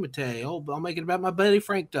about Kumite. I'll make it about my buddy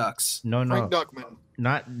Frank Ducks. No. Frank Duckman.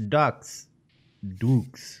 Not ducks.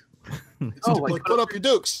 Dukes. Oh, like put up your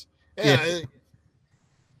dukes. Yeah.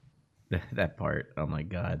 That part. Oh my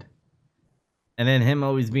god. And then him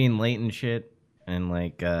always being late and shit. And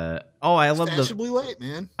like, I love late,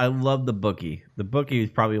 man. I love the bookie. The bookie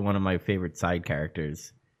is probably one of my favorite side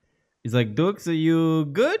characters. He's like, Dukes, are you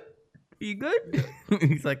good? You good?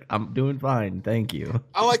 He's like, I'm doing fine, thank you.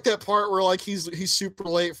 I like that part where like he's super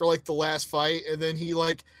late for like the last fight, and then he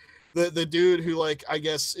like the dude who like I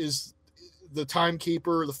guess is the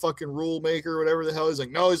timekeeper, the fucking rule maker, whatever the hell. He's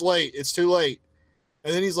like, no, he's late. It's too late.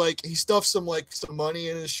 And then he's like, he stuffs some money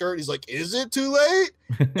in his shirt. He's like, is it too late?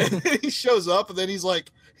 And then he shows up, and then he's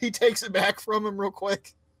like, he takes it back from him real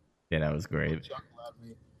quick. Yeah, that was great.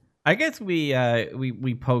 I guess we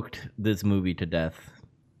poked this movie to death.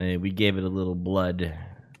 We gave it a little blood.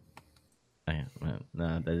 No,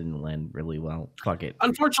 that didn't land really well. Fuck it.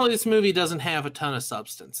 Unfortunately, this movie doesn't have a ton of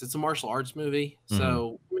substance. It's a martial arts movie,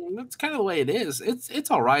 so I mean, That's kind of the way it is.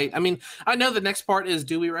 It's all right. I mean, I know the next part is,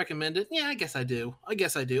 do we recommend it? Yeah, I guess I do.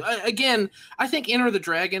 Again, I think Enter the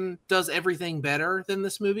Dragon does everything better than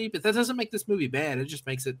this movie, but that doesn't make this movie bad. It just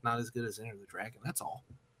makes it not as good as Enter the Dragon. That's all.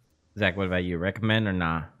 Zach, what about you? Recommend or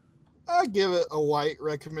not? I give it a white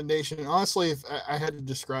recommendation. Honestly, if I had to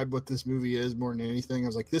describe what this movie is more than anything, I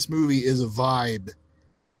was like, this movie is a vibe.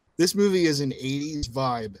 This movie is an 80s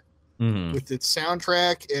vibe. With its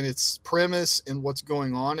soundtrack and its premise and what's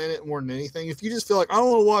going on in it more than anything. If you just feel like I don't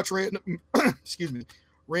want to watch random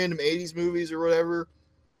random 80s movies or whatever,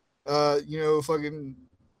 fucking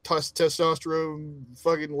testosterone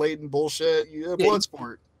fucking laden bullshit,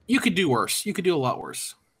 Bloodsport. You could do worse. You could do a lot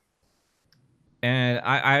worse. And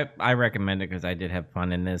I recommend it because I did have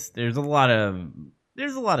fun in this. There's a lot of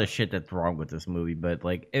shit that's wrong with this movie, but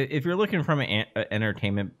like if you're looking from an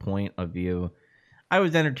entertainment point of view, I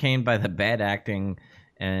was entertained by the bad acting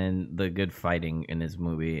and the good fighting in this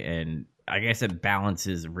movie, and I guess it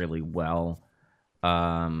balances really well.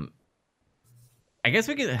 I guess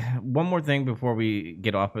we could one more thing before we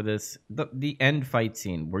get off of this. The end fight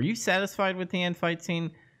scene. Were you satisfied with the end fight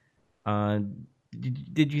scene?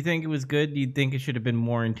 Did you think it was good? Do you think it should have been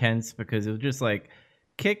more intense? Because it was just like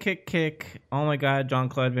kick, kick, kick. Oh my God,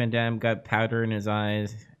 Jean-Claude Van Damme got powder in his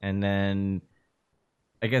eyes, and then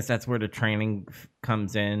I guess that's where the training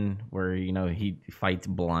comes in, where, he fights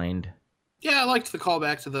blind. Yeah, I liked the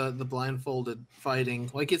callback to the blindfolded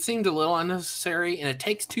fighting. Like, it seemed a little unnecessary, and it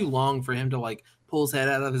takes too long for him to, like, pull his head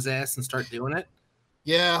out of his ass and start doing it.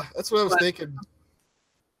 Yeah, that's what I was thinking.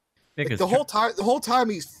 Like, the whole time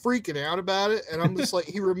he's freaking out about it, and I'm just like,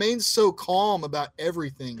 he remains so calm about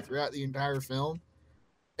everything throughout the entire film.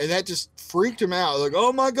 And that just freaked him out. Like,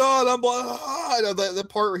 oh my God, I'm the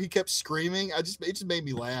part where he kept screaming. It just made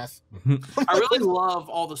me laugh. I really love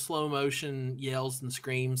all the slow motion yells and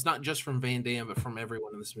screams, not just from Van Damme, but from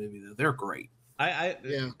everyone in this movie. Though they're great. I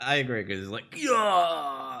agree, because it's like, yeah.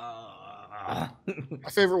 My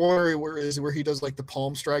favorite one is where he does like the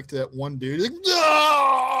palm strike to that one dude. He's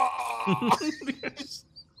like,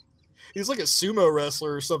 he's like a sumo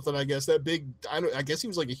wrestler or something. I guess that big. I guess he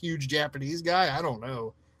was like a huge Japanese guy. I don't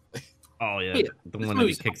know. Oh yeah, the one that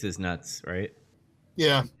he kicks his nuts, right?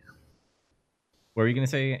 Yeah. What were you gonna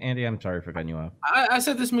say, Andy? I'm sorry for cutting you off. I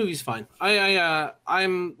said this movie's fine.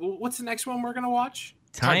 I'm. What's the next one we're gonna watch?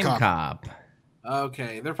 Time Cop.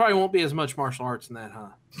 Okay, there probably won't be as much martial arts in that, huh?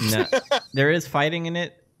 No, there is fighting in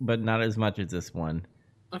it, but not as much as this one.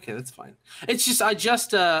 Okay, that's fine. It's just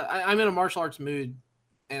I'm in a martial arts mood,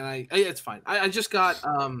 and it's fine. I just got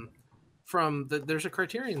there's a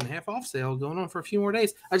Criterion half off sale going on for a few more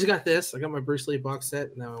days. I just got this. I got my Bruce Lee box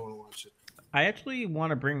set. Now I want to watch it. I actually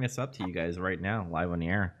want to bring this up to you guys right now, live on the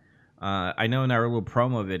air. I know in our little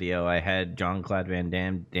promo video, I had Jean-Claude Van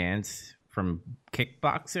Damme dance from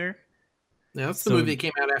Kickboxer. Yeah, that's the movie that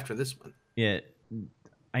came out after this one. Yeah,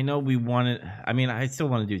 I know we wanted. I mean, I still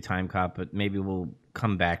want to do Time Cop, but maybe we'll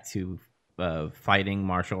come back to fighting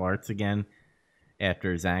martial arts again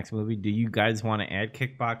after Zach's movie. Do you guys want to add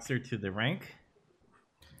Kickboxer to the rank?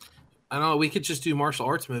 I don't know. We could just do martial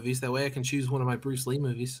arts movies. That way I can choose one of my Bruce Lee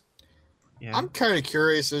movies. Yeah. I'm kind of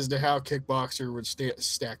curious as to how Kickboxer would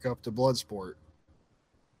stack up to Bloodsport.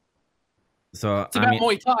 So it's about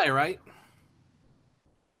Muay Thai, right?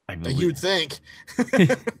 You'd think.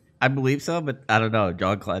 I believe so, but I don't know.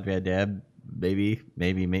 Jean-Claude Van Damme, maybe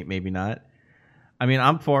not. I mean,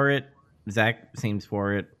 I'm for it. Zach seems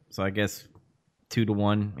for it. So I guess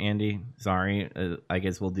 2-1, Andy. Sorry. I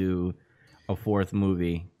guess we'll do a fourth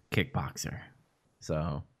movie, Kickboxer.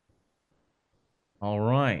 So, all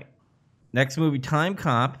right. Next movie, Time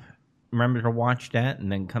Cop. Remember to watch that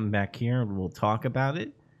and then come back here and we'll talk about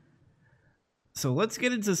it. So let's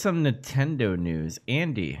get into some Nintendo news.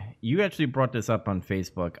 Andy, you actually brought this up on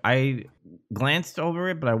Facebook. I glanced over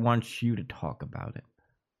it, but I want you to talk about it.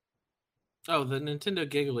 Oh, the Nintendo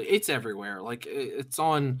Giggly. It's everywhere. Like, it's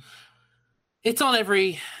on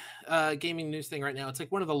every gaming news thing right now. It's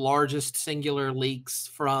like one of the largest singular leaks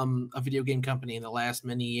from a video game company in the last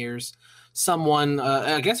many years. Someone,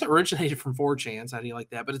 I guess it originated from 4chan. How do you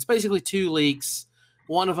like that? But it's basically 2 leaks.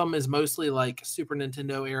 One of them is mostly like Super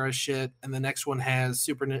Nintendo era shit, and the next one has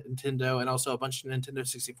Super Nintendo and also a bunch of Nintendo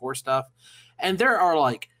 64 stuff. And there are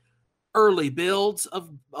like early builds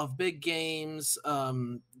of big games,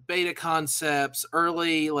 beta concepts,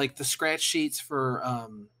 early like the scratch sheets for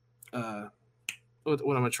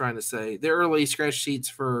what am I trying to say? The early scratch sheets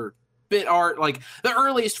for bit art, like the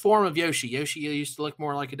earliest form of Yoshi. Yoshi used to look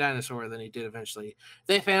more like a dinosaur than he did eventually.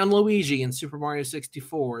 They found Luigi in Super Mario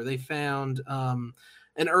 64. They found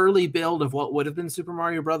an early build of what would have been Super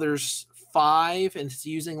Mario Brothers 5, and it's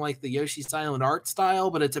using like the Yoshi's Island art style,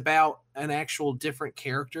 but it's about an actual different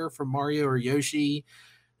character from Mario or Yoshi.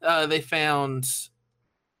 They found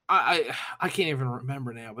I can't even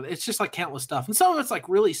remember now, but it's just like countless stuff, and some of it's like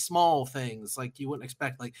really small things like you wouldn't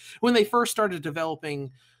expect. Like when they first started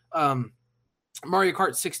developing Mario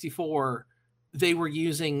Kart 64, they were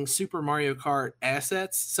using Super Mario Kart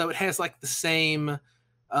assets, so it has like the same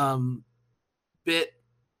bit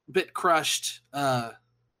crushed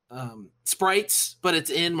sprites, but it's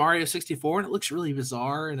in Mario 64, and it looks really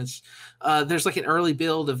bizarre. And it's there's like an early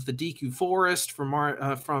build of the Deku Forest from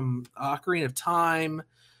Ocarina of Time.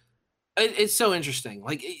 It's so interesting.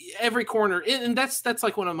 Like every corner, and that's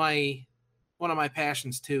like one of my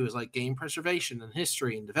passions too, is like game preservation and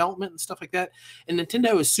history and development and stuff like that. And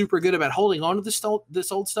Nintendo is super good about holding on to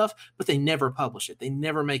this old stuff, but they never publish it. They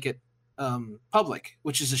never make it public,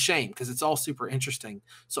 which is a shame because it's all super interesting.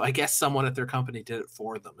 So I guess someone at their company did it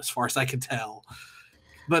for them, as far as I can tell.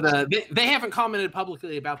 But they haven't commented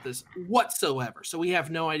publicly about this whatsoever, so we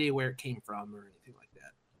have no idea where it came from or anything like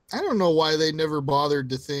that. I don't know why they never bothered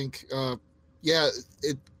to think.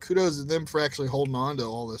 Kudos to them for actually holding on to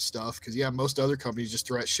all this stuff, because most other companies just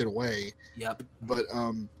throw that shit away. Yep. But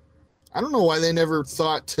I don't know why they never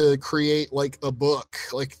thought to create like a book,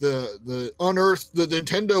 like the Unearth the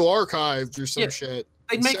Nintendo Archives or some shit.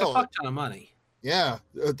 They'd make a fuck ton of money. Yeah,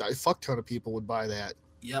 a fuck ton of people would buy that.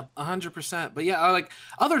 Yep, 100%. But yeah, like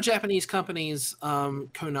other Japanese companies,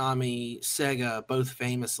 Konami, Sega, both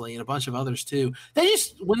famously, and a bunch of others too. They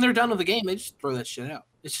just, when they're done with the game, they just throw that shit out.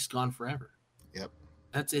 It's just gone forever. Yep,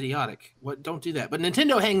 that's idiotic. Don't do that. But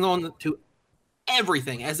Nintendo hangs on to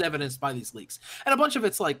everything, as evidenced by these leaks, and a bunch of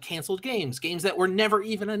it's like canceled games that were never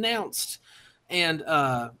even announced, and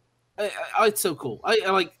it's so cool. I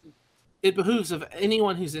like. It behooves of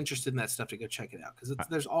anyone who's interested in that stuff to go check it out, because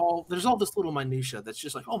there's all this little minutia that's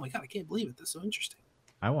just like, oh my god, I can't believe it. That's so interesting.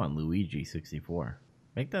 I want Luigi 64.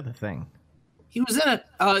 Make that a thing. He was in it.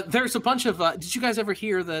 There's a bunch of. Did you guys ever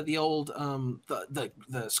hear the old the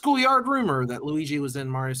schoolyard rumor that Luigi was in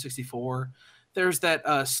Mario 64? There's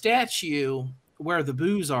that statue where the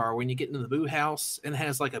boos are when you get into the boo house, and it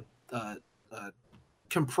has like a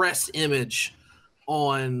compressed image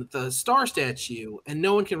on the star statue, and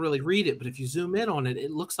no one can really read it, but if you zoom in on it,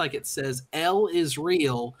 it looks like it says L is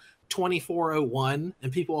real 2401,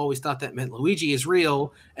 and people always thought that meant Luigi is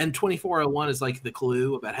real, and 2401 is like the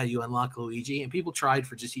clue about how you unlock Luigi, and people tried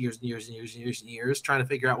for just years and years and years and years and years trying to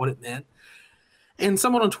figure out what it meant. And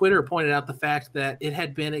someone on Twitter pointed out the fact that it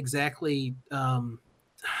had been exactly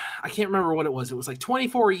I can't remember what it was. It was like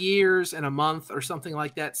 24 years and a month or something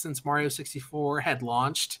like that since Mario 64 had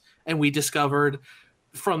launched, and we discovered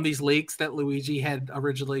from these leaks that Luigi had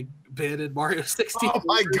originally been in Mario 64. Oh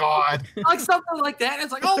my god! Like something like that.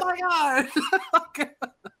 It's like, oh my god!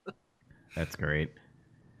 That's great.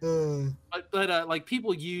 But like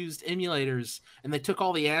people used emulators, and they took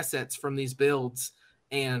all the assets from these builds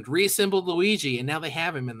and reassembled Luigi, and now they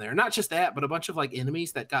have him in there. Not just that, but a bunch of like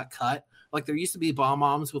enemies that got cut. Like there used to be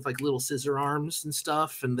Bob-ombs with like little scissor arms and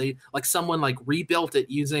stuff, and they like someone like rebuilt it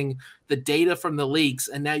using the data from the leaks,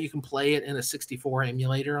 and now you can play it in a 64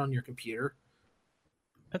 emulator on your computer.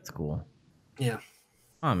 That's cool. Yeah.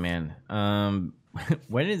 Oh man.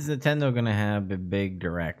 When is Nintendo gonna have a big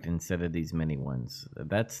direct instead of these mini ones?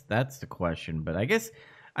 That's the question. But I guess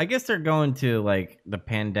they're going to like the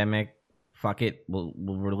pandemic. Fuck it, we'll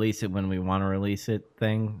release it when we want to release it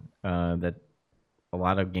thing. That a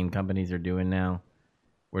lot of game companies are doing now,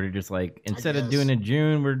 where they're just like, instead of doing it in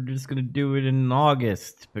June, we're just gonna do it in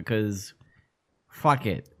August because fuck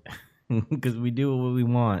it, because we do what we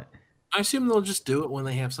want. I assume they'll just do it when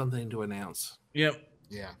they have something to announce. Yep.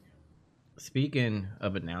 Yeah. Speaking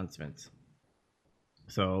of announcements,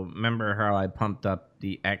 so remember how I pumped up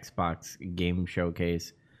the Xbox game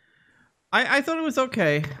showcase? I thought it was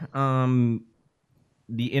okay. The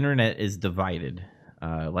internet is divided,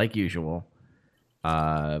 like usual,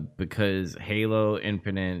 because Halo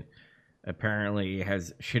Infinite apparently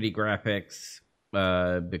has shitty graphics,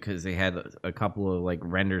 because they had a couple of like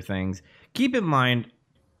render things. Keep in mind,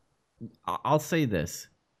 I'll say this.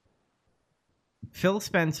 Phil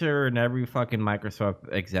Spencer and every fucking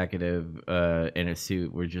Microsoft executive in a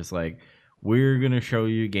suit were just like, we're going to show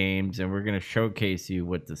you games and we're going to showcase you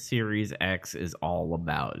what the Series X is all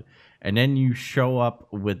about. And then you show up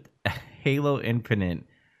with Halo Infinite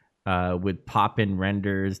with pop-in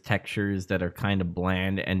renders, textures that are kind of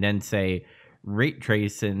bland, and then say ray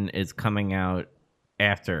tracing is coming out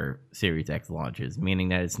after Series X launches, meaning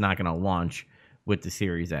that it's not going to launch with the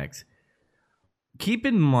Series X. keep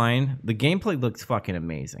in mind, the gameplay looks fucking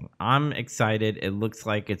amazing. I'm excited. It looks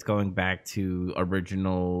like it's going back to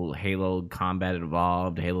original Halo Combat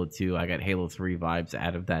Evolved, Halo 2. I got Halo 3 vibes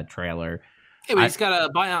out of that trailer. Hey, but he's got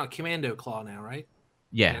a Bionic Commando claw now, right?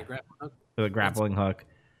 Yeah, the grappling hook.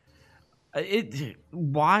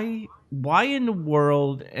 Why in the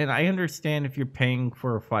world? And I understand if you're paying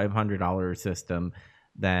for a $500 system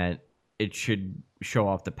that it should show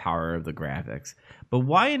off the power of the graphics. But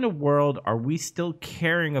why in the world are we still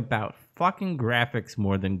caring about fucking graphics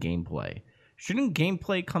more than gameplay? Shouldn't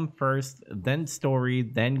gameplay come first, then story,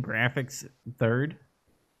 then graphics third?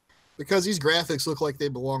 Because these graphics look like they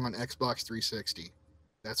belong on Xbox 360.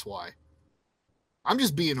 That's why. I'm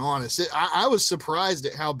just being honest. I was surprised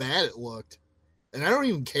at how bad it looked. And I don't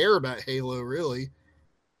even care about Halo, really.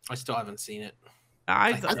 I still haven't seen it.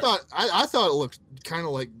 I thought it looked kind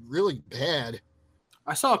of like really bad.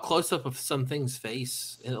 I saw a close-up of something's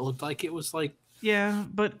face, and it looked like it was like... Yeah,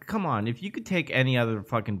 but come on. If you could take any other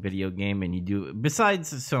fucking video game and you do...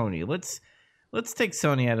 Besides Sony, let's take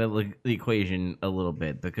Sony out of the equation a little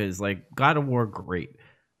bit. Because, like, God of War, great.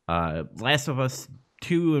 Last of Us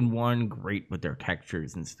 2 and 1, great with their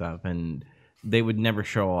textures and stuff. And they would never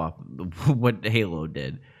show off what Halo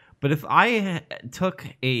did. But if I took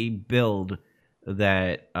a build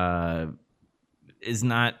that is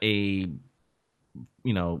not a...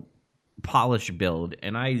 polished build,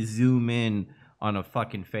 and I zoom in on a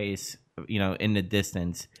fucking face, in the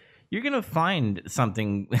distance, you're gonna find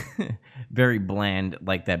something very bland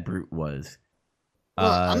like that Brute was.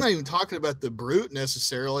 Well, I'm not even talking about the Brute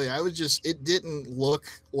necessarily. It just didn't look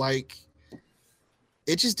like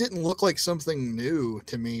something new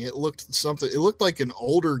to me. It looked like an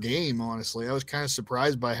older game, honestly. I was kind of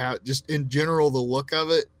surprised by how, just in general, the look of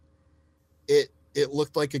it. It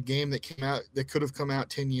looked like a game that could have come out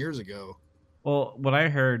 10 years ago. Well, what I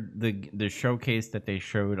heard, the showcase that they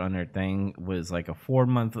showed on their thing was like a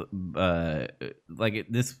 4-month,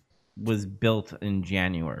 this was built in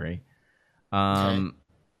January. Okay.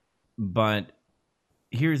 But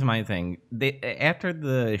here's my thing. After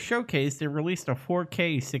the showcase, they released a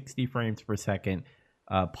 4K 60 frames per second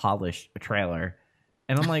polished trailer.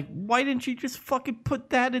 And I'm like, why didn't you just fucking put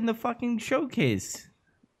that in the fucking showcase?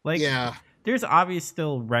 Like, yeah. There's obvious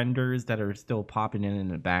still renders that are still popping in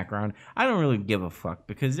the background. I don't really give a fuck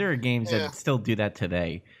because there are games that still do that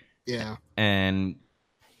today. Yeah. And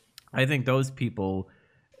I think those people,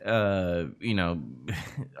 are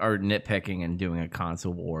nitpicking and doing a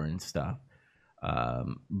console war and stuff.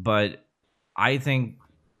 But I think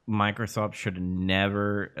Microsoft should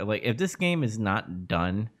never, if this game is not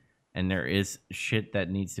done and there is shit that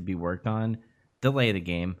needs to be worked on, delay the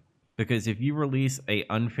game. Because if you release a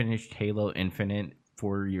unfinished Halo Infinite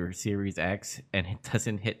for your Series X and it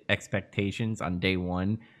doesn't hit expectations on day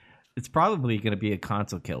one, it's probably going to be a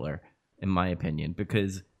console killer, in my opinion.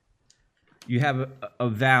 Because you have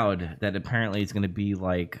Avowed that apparently is going to be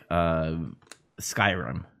like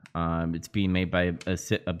Skyrim. It's being made by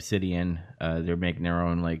Obsidian. They're making their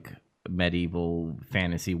own like medieval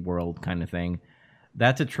fantasy world kind of thing.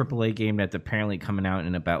 That's a AAA game that's apparently coming out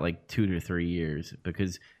in about like 2 to 3 years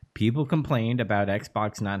because people complained about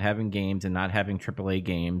Xbox not having games and not having AAA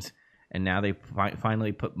games, and now they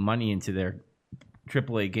finally put money into their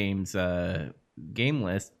AAA games game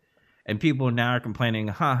list, and people now are complaining,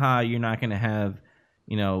 you're not going to have,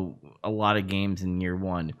 a lot of games in year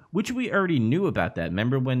one, which we already knew about that.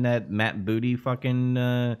 Remember when that Matt Booty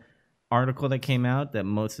fucking article that came out that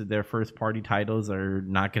most of their first-party titles are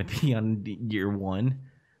not going to be on year one?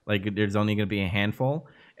 Like, there's only going to be a handful,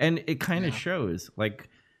 and it kind of shows, like...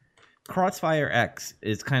 Crossfire X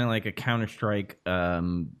is kind of like a Counter-Strike,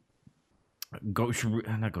 not Ghost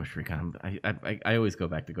Recon. I always go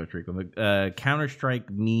back to Ghost Recon. But, Counter-Strike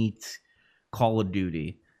meets Call of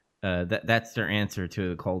Duty. That's their answer to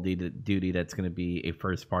the Call of Duty that's going to be a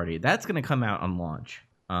first party. That's going to come out on launch.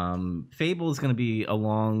 Fable is going to be a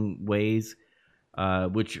long ways,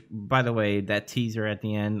 which, by the way, that teaser at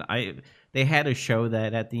the end, they had to show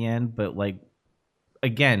that at the end, but like,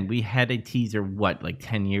 again, we had a teaser,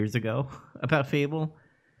 10 years ago about Fable?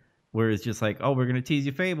 Where it's just like, oh, we're going to tease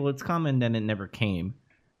you Fable, it's coming, then it never came.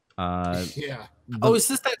 Yeah. Is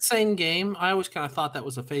this that same game? I always kind of thought that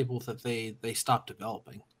was a Fable that they stopped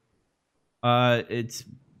developing. I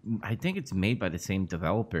think it's made by the same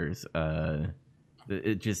developers.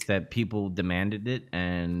 It's just that people demanded it,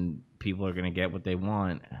 and people are going to get what they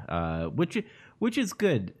want, which is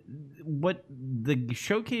good. What the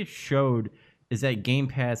showcase showed is that Game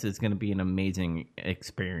Pass is going to be an amazing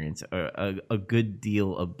experience, a good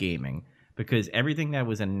deal of gaming, because everything that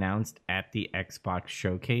was announced at the Xbox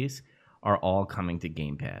showcase are all coming to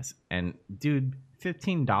Game Pass. And dude,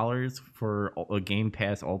 $15 for a Game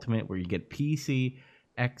Pass Ultimate where you get PC,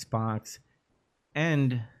 Xbox,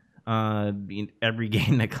 and every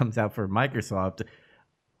game that comes out for Microsoft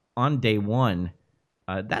on day one,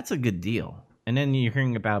 that's a good deal. And then you're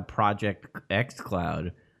hearing about Project X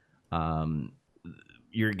Cloud.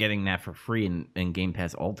 You're getting that for free in Game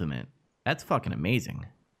Pass Ultimate. That's fucking amazing.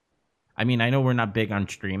 I mean, I know we're not big on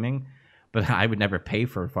streaming, but I would never pay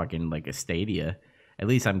for fucking like a Stadia. At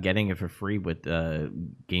least I'm getting it for free with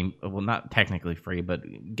game. Well, not technically free, but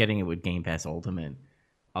getting it with Game Pass Ultimate.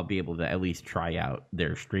 I'll be able to at least try out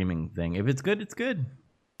their streaming thing. If it's good, it's good.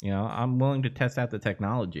 You know, I'm willing to test out the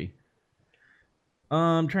technology.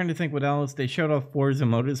 I'm trying to think what else. They showed off Forza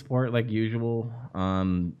Motorsport like usual.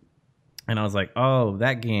 And I was like, oh,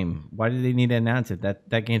 that game. Why did they need to announce it?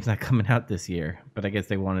 That game's not coming out this year. But I guess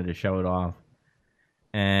they wanted to show it off.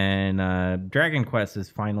 And Dragon Quest is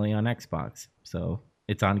finally on Xbox. So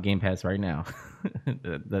it's on Game Pass right now.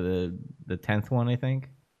 the 10th one, I think.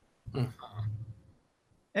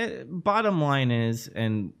 Bottom line is,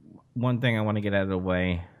 and one thing I want to get out of the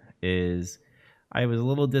way is I was a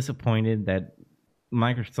little disappointed that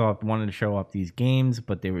Microsoft wanted to show off these games,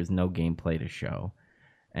 but there was no gameplay to show.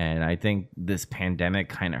 And I think this pandemic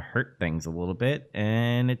kind of hurt things a little bit,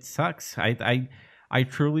 and it sucks. I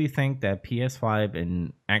truly think that PS5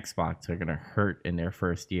 and Xbox are going to hurt in their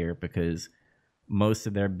first year because most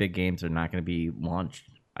of their big games are not going to be launched.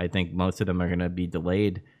 I think most of them are going to be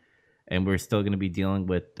delayed, and we're still going to be dealing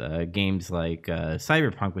with games like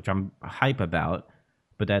Cyberpunk, which I'm hype about,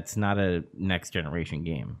 but that's not a next generation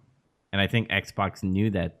game. And I think Xbox knew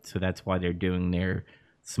that, so that's why they're doing their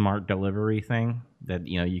smart delivery thing. That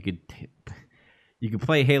you could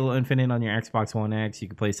play Halo Infinite on your Xbox One X, you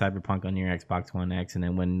could play Cyberpunk on your Xbox One X, and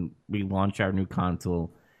then when we launch our new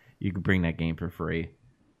console, you could bring that game for free.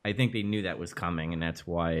 I think they knew that was coming, and that's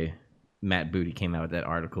why Matt Booty came out with that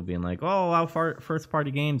article being like, oh, our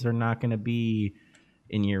first-party games are not going to be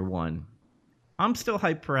in year one. I'm still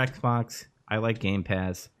hyped for Xbox. I like Game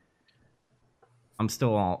Pass. I'm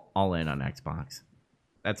still all in on Xbox.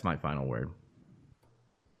 That's my final word.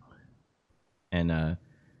 And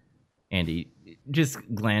Andy, just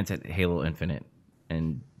glance at Halo Infinite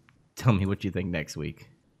and tell me what you think next week.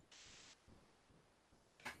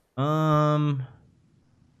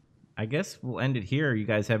 I guess we'll end it here. You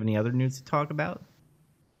guys have any other news to talk about?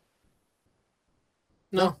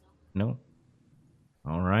 No.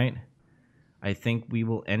 All right. I think we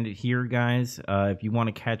will end it here, guys. If you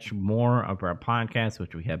want to catch more of our podcast,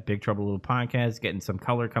 which we have Big Trouble Little Podcast, getting some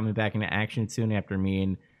color coming back into action soon after me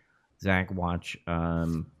and Zach watch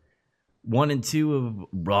 1 and 2 of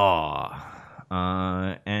Raw.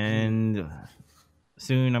 And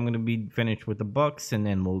soon I'm going to be finished with the books, and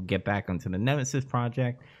then we'll get back onto the Nemesis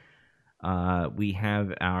project. We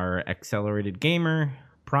have our Accelerated Gamer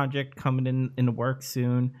project coming in the works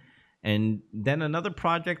soon. And then another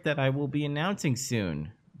project that I will be announcing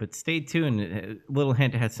soon. But stay tuned. A little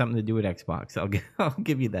hint has something to do with Xbox. I'll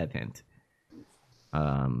give you that hint.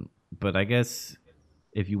 But I guess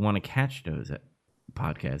if you want to catch those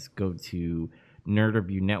podcasts, go to Nerd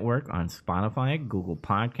Review Network on Spotify, Google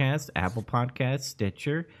Podcasts, Apple Podcasts,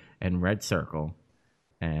 Stitcher, and Red Circle.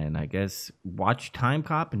 And I guess watch Time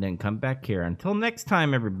Cop and then come back here. Until next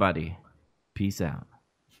time, everybody. Peace out.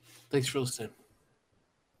 Thanks for listening.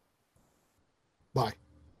 Bye.